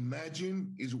 what we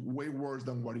imagine is way worse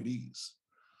than what it is.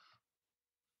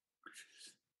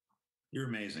 You're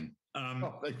amazing.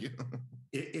 Oh, thank you.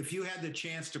 If you had the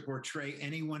chance to portray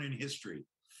anyone in history,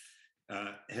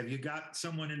 have you got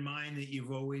someone in mind that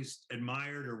you've always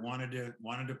admired or wanted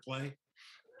to play?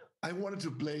 I wanted to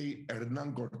play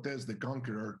Hernan Cortés, the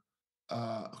conqueror,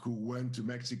 who went to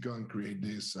Mexico and create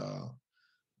this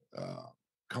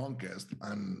conquest,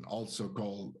 and also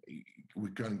we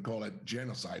can call it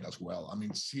genocide as well. I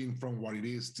mean, seeing from what it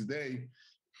is today,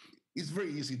 it's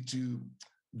very easy to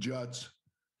judge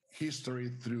history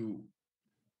through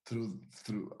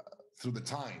the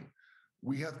time.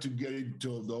 We have to get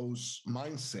into those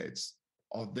mindsets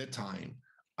of the time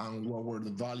and what were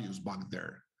the values back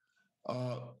there.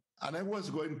 And I was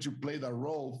going to play that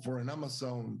role for an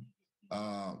Amazon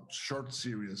short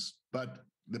series, but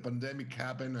the pandemic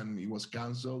happened and it was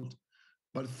canceled.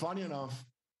 But funny enough,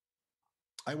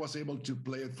 I was able to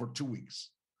play it for 2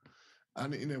 weeks.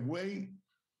 And in a way,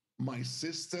 my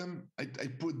system, I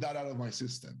put that out of my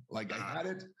system. Like, I had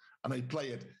it and I play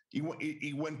it.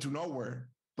 It went to nowhere,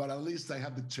 but at least I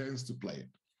had the chance to play it.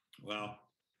 Well,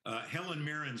 Helen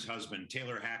Mirren's husband,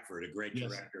 Taylor Hackford, a great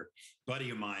director,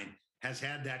 buddy of mine, has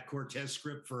had that Cortez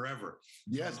script forever.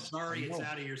 Yes. I'm sorry it's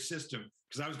out of your system,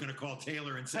 because I was going to call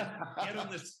Taylor and say,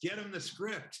 get him the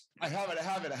script. I have it.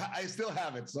 I still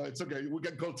have it. So it's okay. We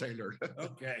can call Taylor.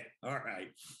 Okay. All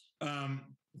right.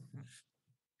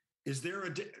 Is there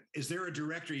a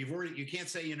director you can't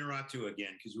say Inarritu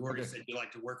again, because you already said you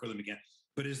like to work with him again,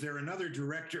 but is there another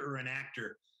director or an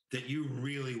actor that you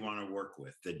really want to work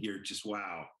with, that you're just,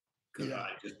 wow? Yeah.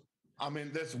 I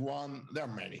mean, there's one, there are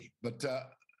many, but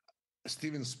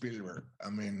Steven Spielberg, I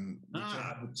mean,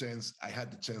 I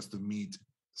had the chance to meet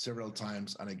several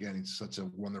times. And again, it's such a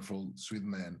wonderful, sweet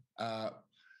man.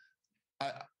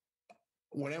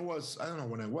 When I was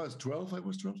 12,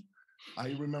 I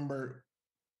remember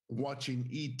watching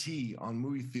E.T. on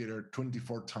movie theater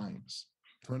 24 times.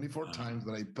 24 times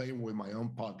that I paid with my own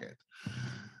pocket.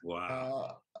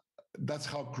 Wow. That's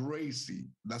how crazy,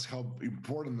 that's how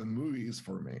important the movie is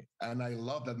for me. And I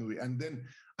love that movie. And then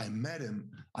I met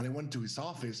him and I went to his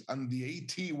office and the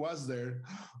AT was there.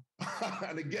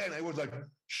 And again, I was like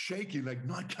shaking, like,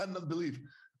 no, I cannot believe.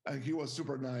 And he was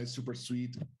super nice, super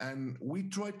sweet. And we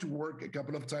tried to work a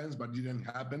couple of times, but it didn't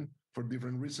happen for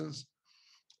different reasons.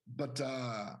 But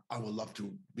I would love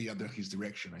to be under his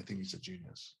direction. I think he's a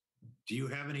genius. Do you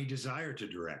have any desire to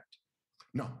direct?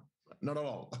 No, not at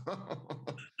all.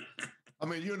 I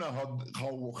mean, you know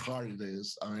how hard it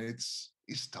is. I mean,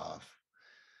 it's tough.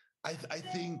 I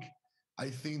think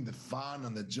the fun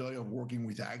and the joy of working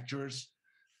with actors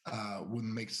would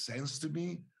make sense to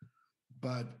me,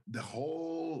 but the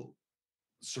whole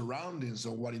surroundings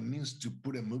of what it means to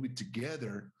put a movie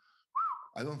together,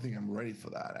 I don't think I'm ready for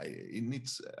that.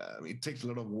 It takes a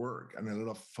lot of work and a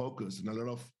lot of focus and a lot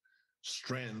of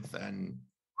strength and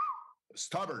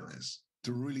stubbornness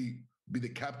to really be the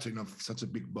captain of such a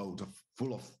big boat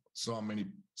full of so many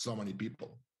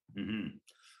people. Mm-hmm.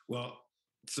 Well,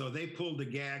 so they pulled a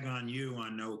gag on you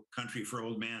on No Country for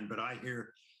Old Men, but I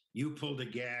hear you pulled a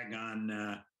gag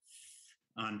on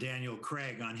Daniel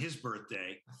Craig on his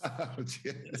birthday.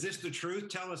 Is this the truth?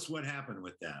 Tell us what happened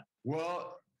with that.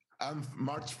 Well, I'm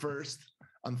March 1st.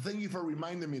 And thank you for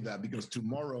reminding me that, because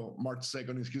tomorrow, March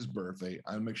 2nd, is his birthday.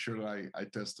 I'll make sure that I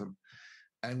test him.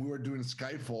 And we were doing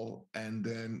Skyfall, and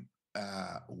then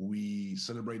we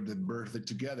celebrated the birthday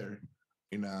together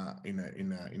in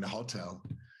a hotel.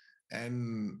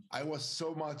 And I was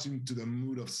so much into the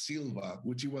mood of Silva,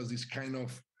 which was this kind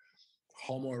of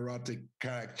homoerotic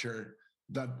character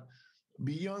that,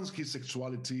 beyond his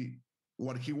sexuality,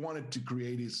 what he wanted to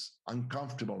create is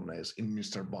uncomfortableness in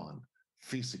Mr. Bond.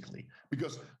 physically,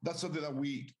 because that's something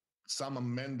that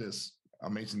Sam Mendes,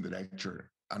 amazing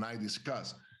director, and I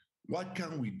discuss. What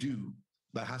can we do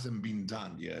that hasn't been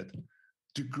done yet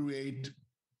to create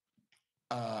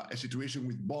a situation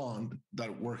with Bond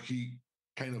where he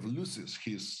kind of loses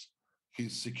his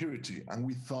security? And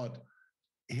we thought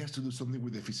he has to do something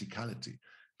with the physicality,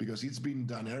 because it's been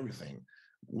done everything.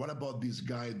 What about this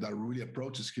guy that really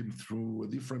approaches him through a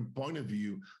different point of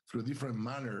view, through a different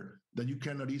manner that you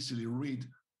cannot easily read,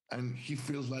 and he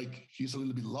feels like he's a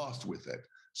little bit lost with it?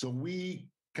 So we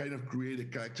kind of create a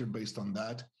character based on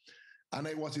that. And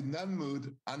I was in that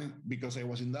mood, and because I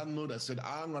was in that mood, I said,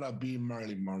 I'm gonna be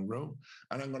Marilyn Monroe,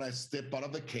 and I'm gonna step out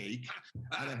of the cake,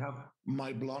 and I have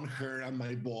my blonde hair and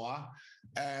my boa,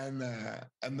 and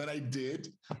then I did.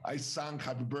 I sang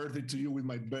 "Happy Birthday to You" with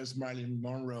my best Marilyn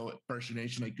Monroe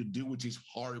impersonation I could do, which is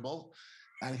horrible,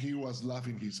 and he was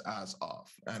laughing his ass off.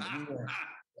 And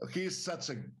he's such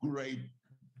a great,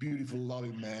 beautiful,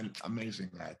 loving man,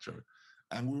 amazing actor,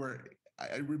 and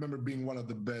I remember being one of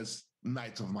the best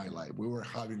nights of my life. We were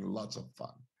having lots of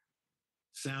fun.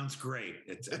 Sounds great.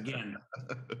 It's again,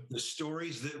 the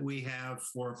stories that we have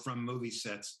from movie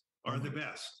sets are the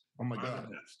best. Oh my God.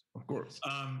 Of course.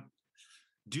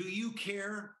 Do you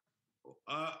care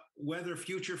whether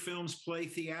future films play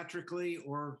theatrically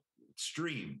or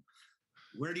stream?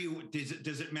 Where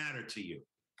does it matter to you?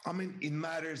 I mean, it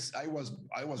matters. I was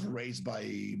raised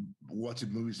by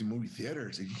watching movies in movie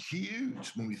theaters, in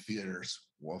huge movie theaters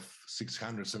of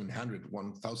 600, 700,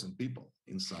 1,000 people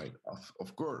inside.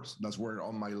 Of course, that's where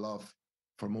all my love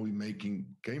for movie making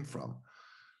came from.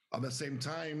 At the same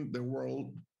time, the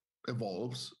world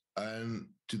evolves, and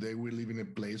today we live in a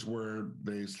place where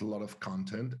there's a lot of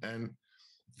content, and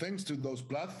thanks to those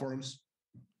platforms,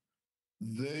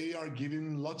 they are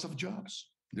giving lots of jobs.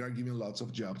 They are giving lots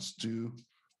of jobs to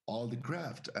all the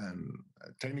craft and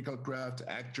technical craft,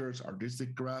 actors,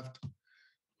 artistic craft,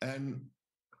 and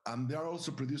they are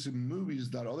also producing movies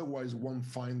that otherwise won't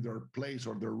find their place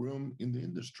or their room in the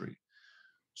industry.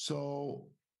 So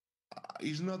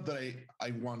it's not that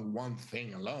I want one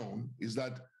thing alone. It's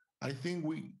that I think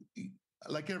we,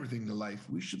 like everything in life,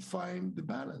 we should find the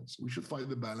balance. We should find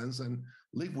the balance and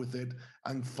live with it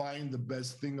and find the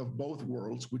best thing of both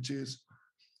worlds, which is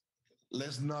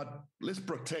let's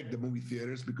protect the movie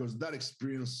theaters, because that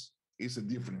experience is a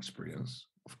different experience,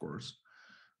 of course.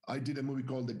 I did a movie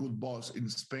called The Good Boss in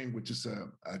Spain, which is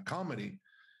a comedy,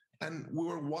 and we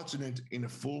were watching it in a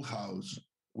full house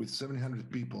with 700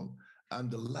 people,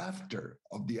 and the laughter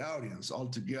of the audience all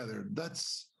together,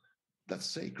 that's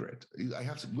sacred. I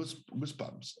have some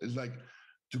goosebumps. It's like,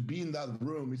 to be in that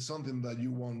room, it's something that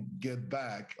you won't get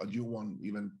back, or you won't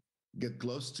even get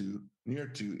close to, near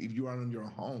to, if you are in your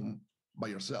home by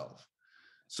yourself.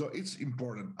 So it's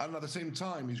important. And at the same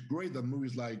time, it's great that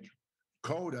movies like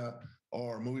Coda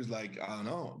or movies like, I don't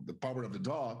know, The Power of the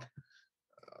Dog,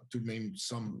 to name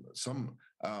some,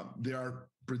 they are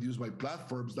produced by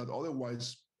platforms that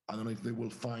otherwise, I don't know if they will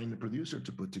find a producer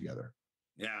to put together.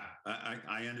 Yeah,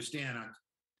 I understand. I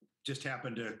just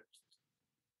happened to,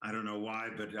 I don't know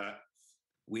why, but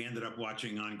we ended up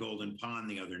watching On Golden Pond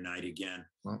the other night again,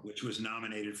 which was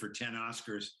nominated for 10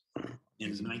 Oscars in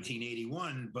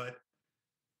 1981, but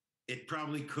it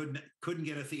probably couldn't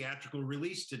get a theatrical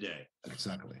release today.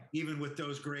 Exactly. Even with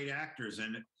those great actors.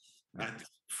 And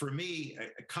for me,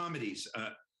 comedies,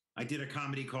 I did a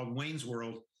comedy called Wayne's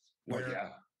World,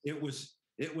 where it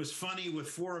was funny with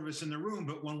four of us in the room,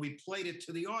 but when we played it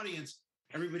to the audience,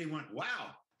 everybody went,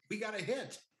 wow, we got a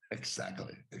hit.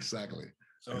 Exactly.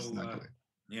 So,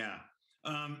 yeah.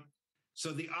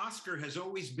 So the Oscar has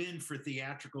always been for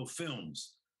theatrical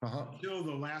films. Until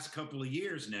the last couple of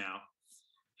years now.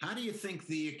 How do you think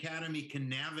the Academy can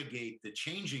navigate the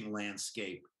changing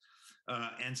landscape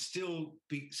and still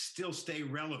stay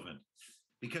relevant?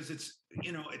 Because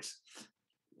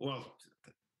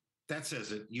that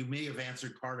says it. You may have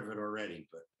answered part of it already,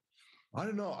 but I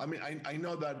don't know. I mean, I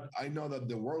know that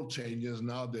the world changes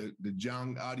now. The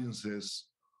young audiences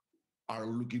are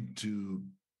looking to,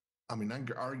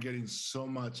 are getting so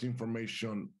much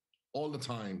information all the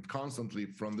time, constantly,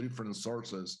 from different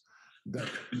sources, that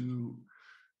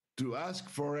to ask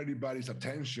for anybody's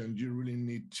attention, you really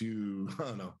need to, I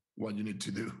don't know what you need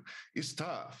to do. It's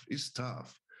tough. It's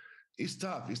tough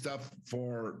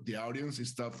for the audience.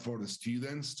 It's tough for the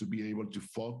students to be able to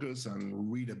focus and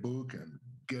read a book and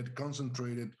get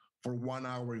concentrated for 1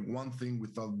 hour in one thing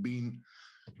without being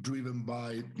driven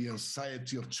by the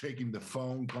anxiety of checking the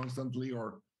phone constantly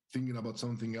or thinking about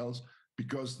something else,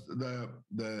 because the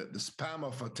span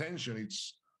of attention,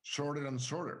 it's shorter and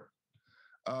shorter.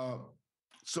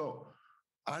 So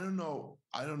I don't know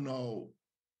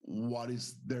what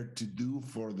is there to do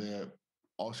for the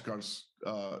Oscars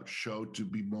show to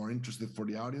be more interested for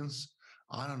the audience?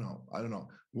 I don't know.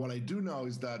 What I do know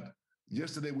is that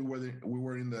yesterday we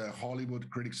were in the Hollywood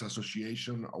Critics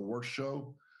Association award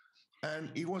show,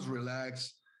 and it was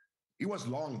relaxed. It was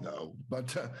long though,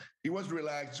 but it was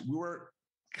relaxed. We were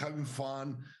having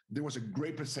fun. There was a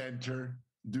great presenter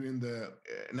doing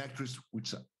an actress,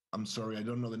 which I'm sorry, I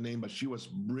don't know the name, but she was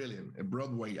brilliant, a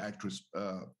Broadway actress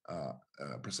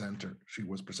presenter. She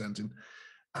was presenting,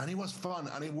 and it was fun.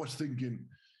 And I was thinking,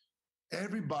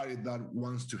 everybody that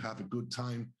wants to have a good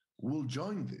time will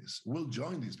join this. Will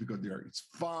join this because it's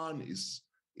fun. It's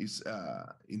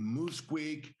it moves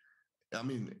quick. I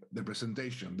mean, the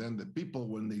presentation. Then the people,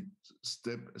 when they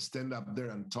stand up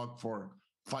there and talk for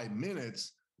 5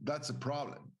 minutes, that's a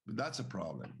problem. That's a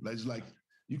problem. It's like,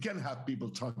 you can't have people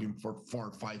talking for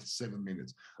 4, 5, 7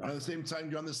 minutes. Right. And at the same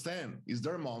time, you understand it's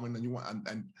their moment, and you want,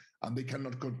 and they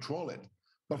cannot control it.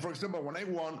 But for example, when I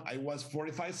won, I was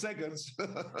 45 seconds.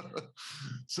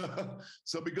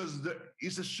 so because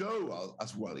it's a show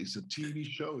as well. It's a TV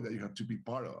show that you have to be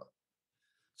part of.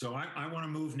 So I want to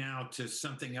move now to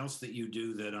something else that you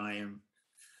do that I am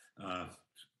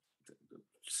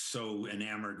so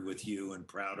enamored with you and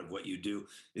proud of what you do,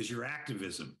 is your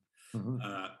activism.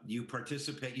 Mm-hmm. You've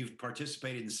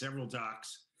participated in several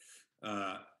docs,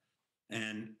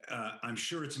 and I'm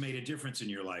sure it's made a difference in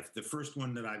your life. The first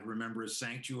one that I remember is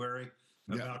Sanctuary,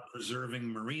 about preserving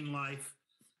marine life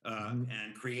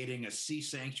and creating a sea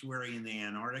sanctuary in the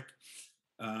Antarctic.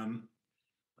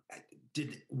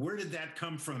 Where did that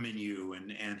come from in you?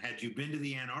 And had you been to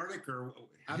the Antarctic, or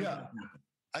how did that happen?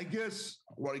 I guess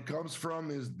what it comes from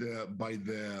is by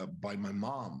my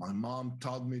mom. My mom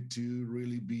taught me to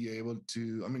really be able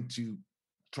to, to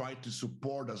try to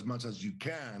support as much as you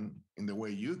can in the way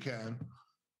you can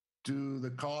to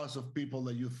the cause of people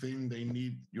that you think they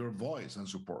need your voice and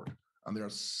support. And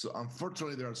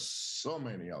unfortunately, there are so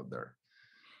many out there.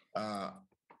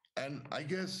 And I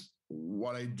guess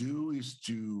what I do is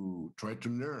to try to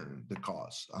learn the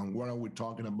cause and what are we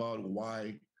talking about,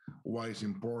 why it's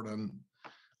important.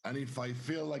 And if I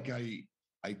feel like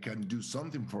I can do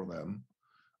something for them,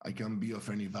 I can be of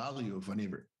any value,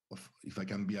 if I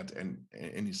can be at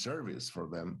any service for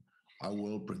them, I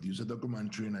will produce a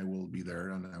documentary and I will be there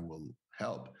and I will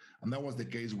help. And that was the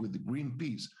case with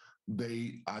Greenpeace.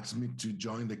 They asked me to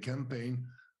join the campaign.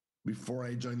 Before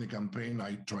I joined the campaign,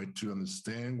 I tried to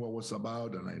understand what it was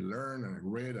about, and I learned and I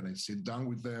read and I sit down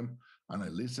with them and I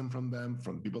listen from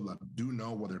people that do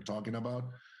know what they're talking about.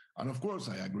 And of course,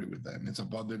 I agree with them. It's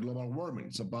about the global warming.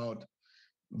 It's about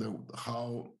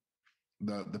how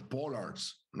the polars,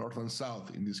 north and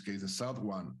south, in this case, the south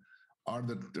one, are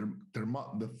the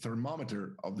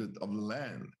thermometer of the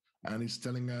land. And it's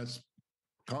telling us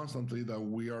constantly that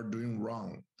we are doing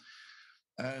wrong.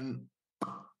 And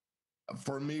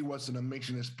for me, it was an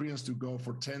amazing experience to go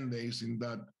for 10 days in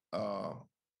that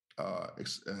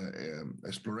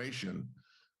exploration,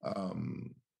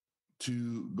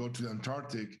 to go to the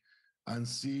Antarctic and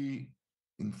see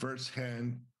in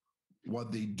firsthand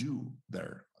what they do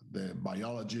there. The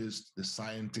biologists, the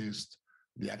scientists,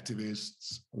 the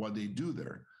activists, what they do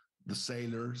there. The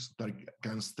sailors that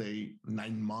can stay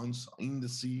 9 months in the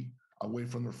sea away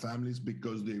from their families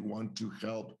because they want to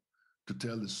help to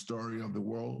tell the story of the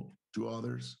world to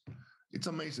others. It's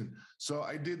amazing. So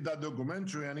I did that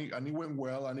documentary and it went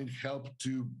well, and it helped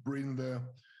to bring the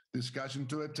discussion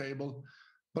to the table.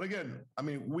 But again,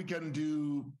 we can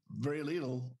do very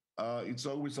little. It's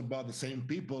always about the same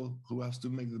people who has to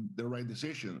make the right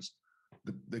decisions.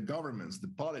 The governments, the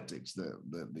politics, the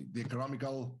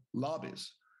economical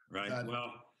lobbies. Right.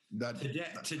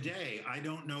 Today, I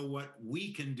don't know what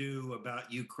we can do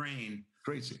about Ukraine.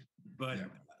 Crazy. But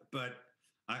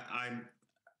I'm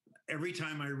every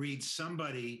time I read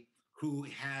somebody who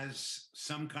has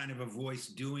some kind of a voice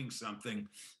doing something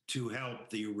to help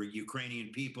the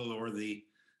Ukrainian people or the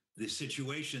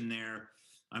situation there,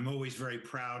 I'm always very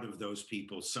proud of those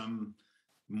people, some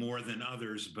more than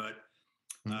others. But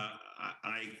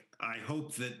I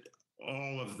hope that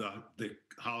all of the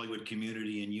Hollywood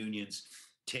community and unions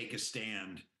take a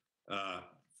stand,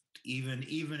 even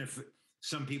if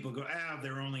some people go,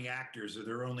 they're only actors, or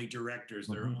they're only directors,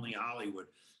 they're only Hollywood.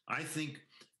 I think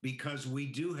because we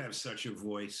do have such a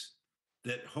voice,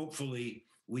 that hopefully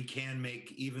we can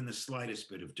make even the slightest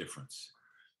bit of difference.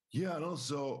 Yeah, and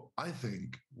also I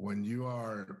think when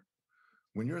you're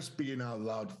speaking out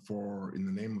loud in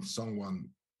the name of someone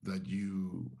that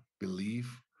you believe,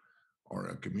 or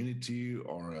a community,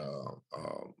 or a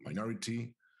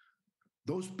minority,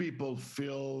 those people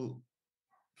feel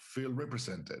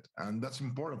represented, and that's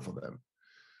important for them.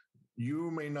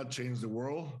 you may not change the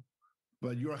world,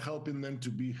 but you're helping them to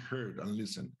be heard and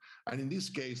listen. And in this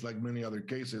case, like many other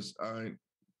cases,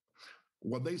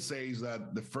 what they say is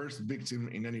that the first victim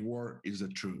in any war is the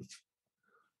truth,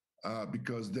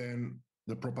 because then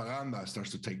the propaganda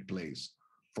starts to take place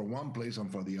for one place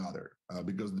and for the other,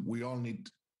 because we all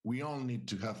need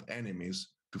to have enemies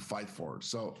to fight for.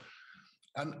 So,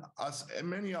 and as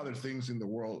many other things in the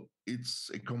world, it's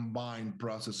a combined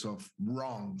process of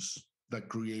wrongs that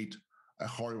create a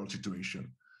horrible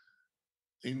situation.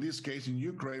 In this case, in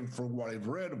Ukraine, from what I've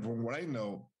read, from what I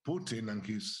know, Putin and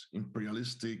his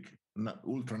imperialistic,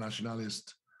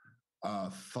 ultranationalist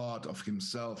thought of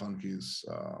himself and his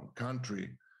country,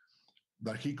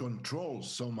 that he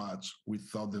controls so much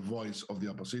without the voice of the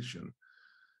opposition,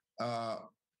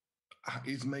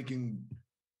 is making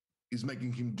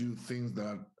him do things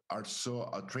that are so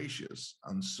outrageous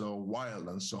and so wild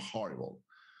and so horrible.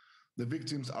 The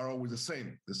victims are always the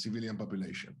same: the civilian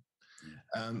population,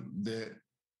 and the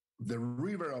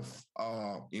river of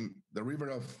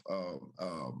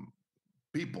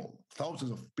people,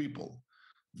 thousands of people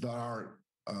that are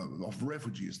of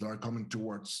refugees that are coming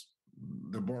towards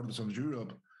the borders of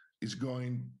Europe is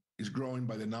growing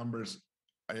by the numbers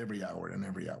every hour and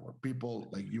every hour. People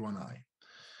like you and I.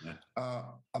 Yeah.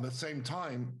 At the same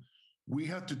time, we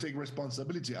have to take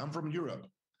responsibility. I'm from Europe.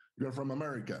 You're from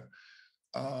America.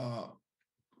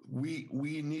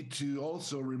 We need to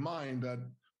also remind that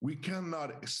we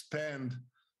cannot expand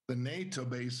the NATO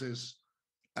bases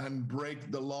and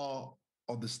break the law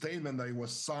of the statement that it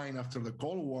was signed after the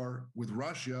Cold War with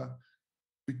Russia,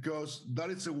 because that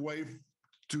is a way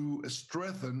to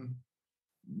strengthen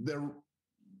their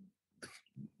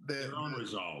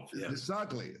unresolved. Yeah.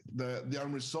 Exactly. The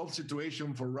unresolved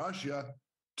situation for Russia,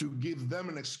 to give them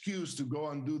an excuse to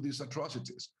go and do these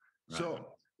atrocities. Right.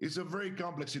 So it's a very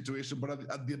complex situation, but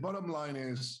at the bottom line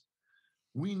is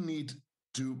we need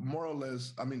to more or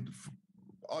less,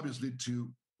 obviously, to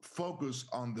focus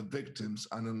on the victims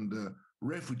and on the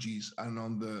refugees and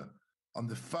on the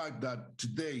fact that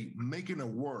today making a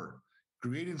war,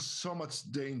 creating so much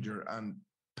danger and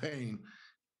pain,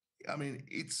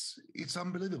 it's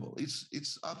unbelievable.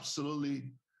 It's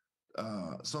absolutely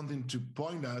something to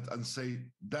point at and say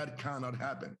that cannot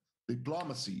happen.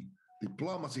 Diplomacy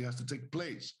has to take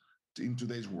place in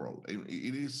today's world.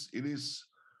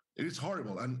 It is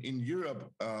horrible. And in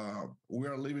Europe, we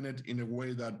are living it in a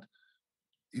way that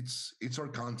it's our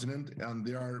continent, and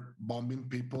they are bombing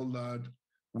people that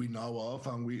we know of.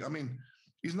 And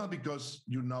it's not because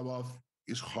you know of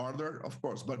is harder, of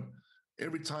course, but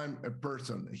every time a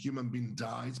human being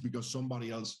dies because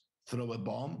somebody else throw a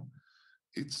bomb,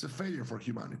 it's a failure for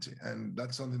humanity. And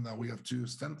that's something that we have to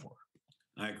stand for.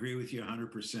 I agree with you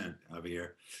 100%,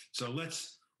 Javier. So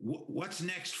what's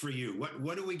next for you?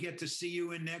 What do we get to see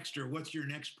you in next, or what's your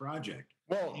next project?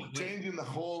 Well, changing the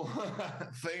whole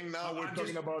thing now. We're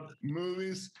talking about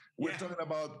movies. We're talking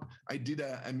about, I did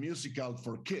a musical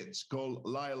for kids called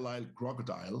Lyle Lyle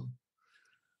Crocodile,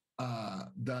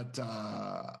 that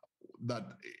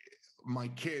my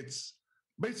kids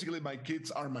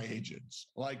are my agents.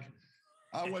 Like,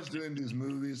 I was doing these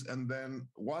movies, and then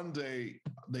one day,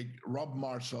 Rob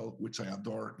Marshall, which I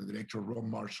adore, the director Rob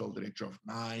Marshall, director of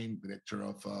Nine, director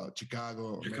of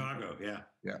Chicago. Yeah.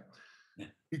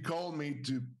 He called me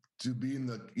to be in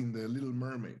the Little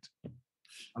Mermaid,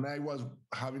 and I was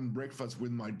having breakfast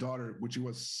with my daughter, which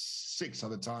was 6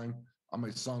 at the time, and my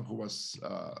son, who was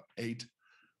 8,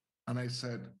 and I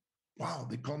said, "Wow,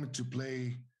 they called me to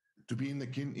be in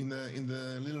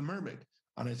the Little Mermaid,"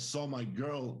 and I saw my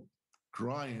girl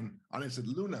crying, and I said,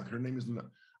 "Luna, her name is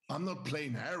Luna. I'm not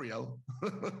playing Ariel."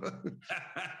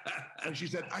 And she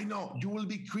said, "I know, you will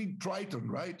be Queen Triton,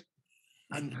 right?"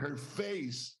 And her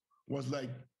face was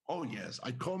like, "Oh yes."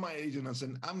 I called my agent and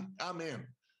said, I'm in.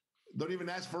 Don't even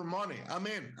ask for money. I'm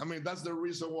in. That's the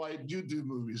reason why you do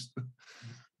movies,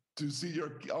 to see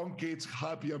your own kids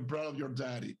happy and proud of your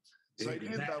daddy. So I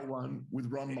did that one with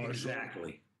Ron Marshall.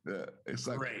 Exactly.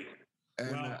 Exactly. Great.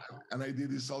 And I did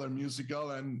this other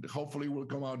musical, and hopefully will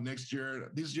come out this year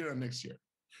and next year.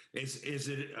 Is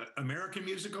it an American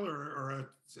musical or a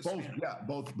both? Spanish? Yeah,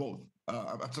 both.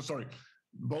 I'm so sorry.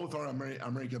 Both are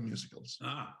American musicals.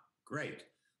 Ah, great.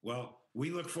 Well,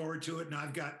 we look forward to it, and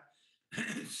I've got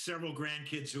several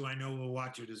grandkids who I know will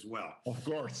watch it as well. Of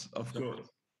course.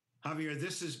 Javier,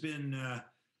 this has been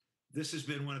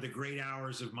one of the great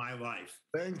hours of my life.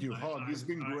 Thank you, Hawk. It's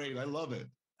been great. I love it.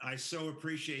 I so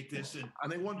appreciate this,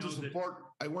 and I want to support.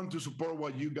 I want to support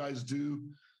what you guys do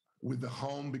with the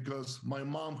home, because my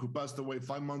mom, who passed away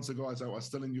 5 months ago, as I was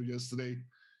telling you yesterday,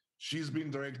 she's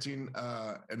been directing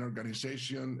an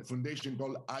organization, a foundation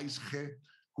called ICE,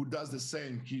 who does the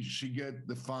same. She got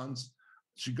the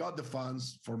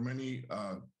funds for many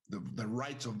the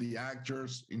rights of the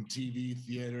actors in TV,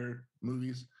 theater,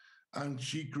 movies, and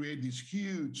she created this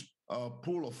huge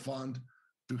pool of fund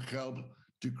to help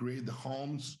to create the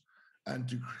homes and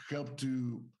to help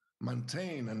to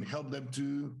maintain and help them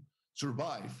to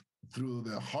survive through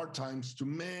the hard times to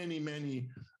many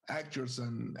actors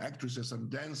and actresses and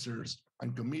dancers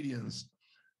and comedians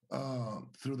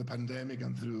through the pandemic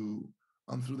and through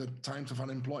the times of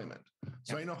unemployment.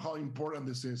 So I know how important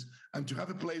this is, and to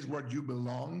have a place where you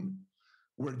belong,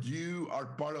 where you are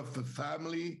part of a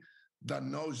family that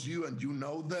knows you and you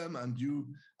know them and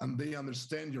they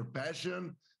understand your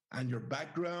passion and your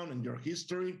background and your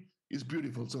history is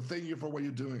beautiful. So thank you for what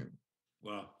you're doing.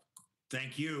 Well,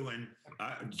 thank you. And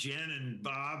Jen and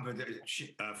Bob,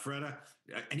 Freda,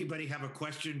 anybody have a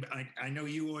question? I know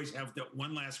you always have the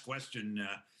one last question.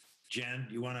 Jen,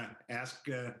 you want to ask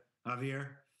Javier?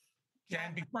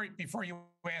 Jen, before you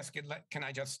ask it, can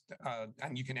I just,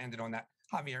 and you can end it on that,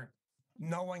 Javier,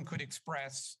 no one could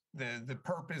express the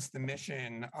purpose, the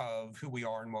mission of who we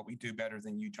are and what we do better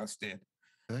than you just did.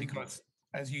 Because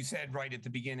as you said right at the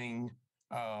beginning,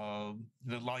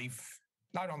 the life,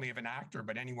 not only of an actor,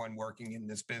 but anyone working in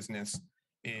this business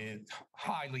is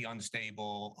highly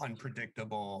unstable,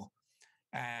 unpredictable.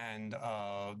 And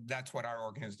that's what our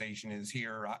organization is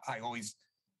here. I always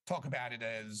talk about it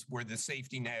as we're the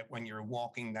safety net when you're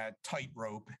walking that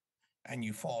tightrope and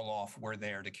you fall off, we're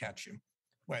there to catch you.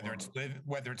 Whether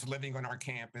it's living on our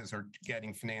campus or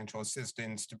getting financial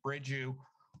assistance to bridge you,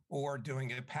 or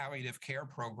doing a palliative care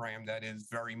program that is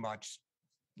very much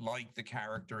like the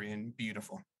character in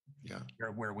Beautiful,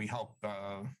 where we help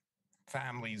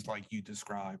families like you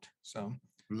described. So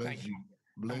bless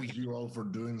you all for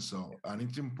doing so. And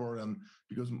it's important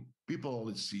because people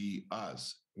always see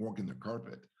us walking the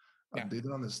carpet. And they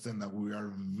don't understand that we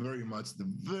are very much the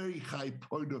very high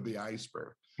point of the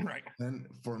iceberg. Right. And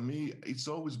for me, it's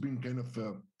always been kind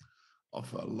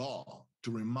of a law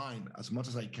to remind as much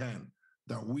as I can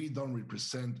that we don't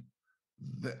represent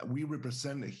we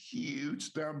represent a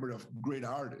huge number of great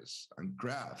artists and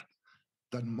craft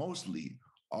that mostly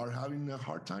are having a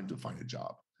hard time to find a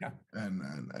job. Yeah.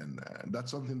 And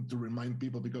that's something to remind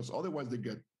people because otherwise they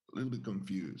get a little bit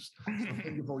confused. So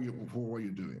thank you for what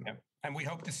you're doing. Yeah. And we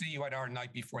hope to see you at our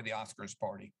night before the Oscars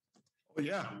party. Oh,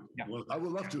 yeah. Well, I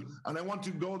would love to. And I want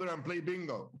to go there and play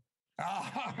bingo.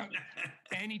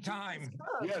 Anytime.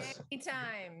 Yes.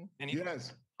 Anytime.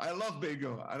 Yes. I love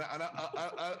bingo. And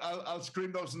I'll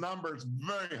scream those numbers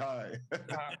very high.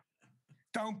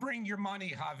 Don't bring your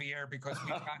money, Javier, because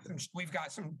we've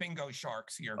got some bingo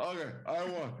sharks here. Okay, I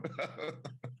won't.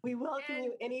 We welcome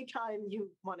you anytime you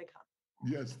want to come.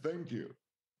 Yes, thank you.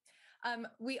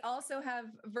 We also have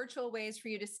virtual ways for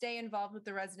you to stay involved with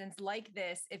the residents like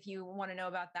this. If you want to know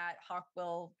about that, Hawk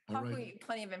will give you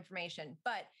plenty of information.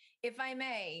 But if I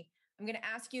may, I'm going to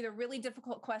ask you the really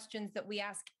difficult questions that we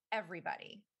ask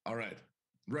everybody. All right.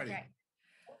 Ready. Okay.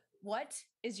 What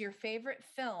is your favorite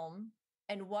film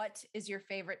and what is your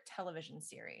favorite television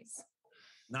series?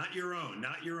 Not your own,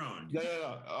 not your own.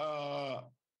 Yeah.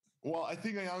 Well, I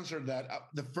think I answered that.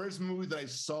 The first movie that I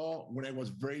saw when I was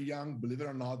very young, believe it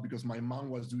or not, because my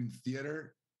mom was doing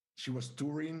theater, she was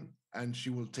touring and she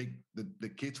will take the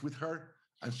kids with her.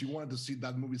 And she wanted to see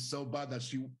that movie so bad that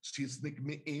she sneaked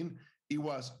me in. It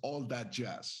was All That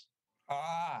Jazz.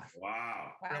 Wow.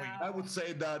 Really? I would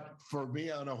say that for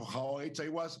me, I don't know how age I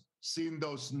was, seeing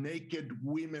those naked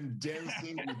women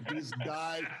dancing with this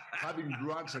guy, having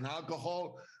drugs and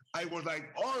alcohol. I was like,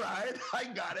 all right, I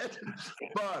got it.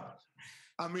 But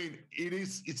I mean,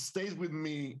 it stays with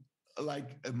me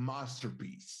like a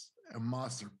masterpiece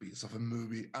of a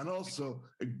movie, and also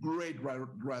a great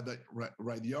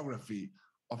radiography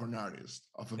of an artist,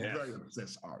 of a very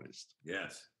obsessed artist.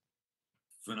 Yes.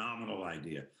 Phenomenal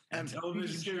idea. And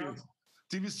television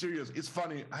TV series, it's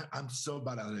funny. I'm so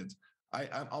bad at it.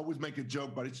 I always make a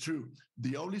joke, but it's true.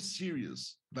 The only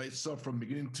series that I saw from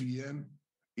beginning to end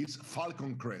is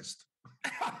Falcon Crest.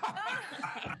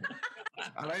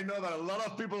 And I know that a lot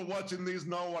of people watching this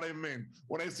know what I mean.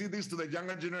 When I see this to the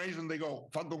younger generation, they go,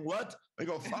 Falcon what? I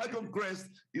go, Falcon Crest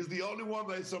is the only one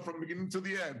that I saw from beginning to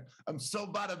the end. I'm so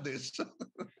bad at this.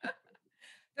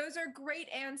 Those are great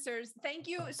answers. Thank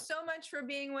you so much for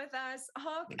being with us.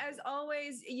 Hawk, as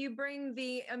always, you bring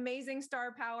the amazing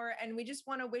star power, and we just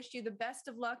want to wish you the best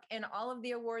of luck in all of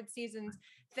the award seasons.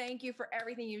 Thank you for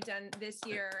everything you've done this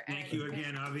year. Thank you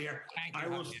again, Javier. Thank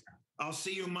you, I'll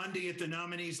see you Monday at the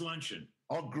nominees luncheon.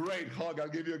 Oh, great, Hawk. I'll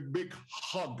give you a big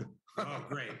hug. Oh,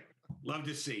 great. Love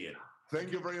to see you.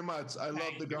 Thank you very much. I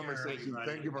love the conversation.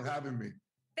 Thank you for having me.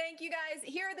 Thank you, guys.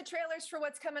 Here are the trailers for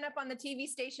what's coming up on the TV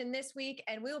station this week,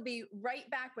 and we'll be right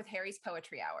back with Harry's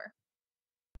Poetry Hour.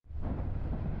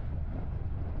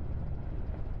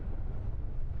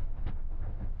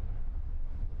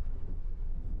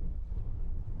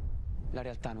 La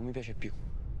realtà non mi piace più.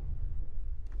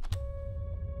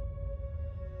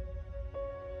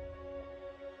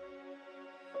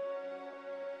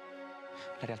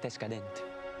 La realtà è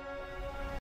scadente.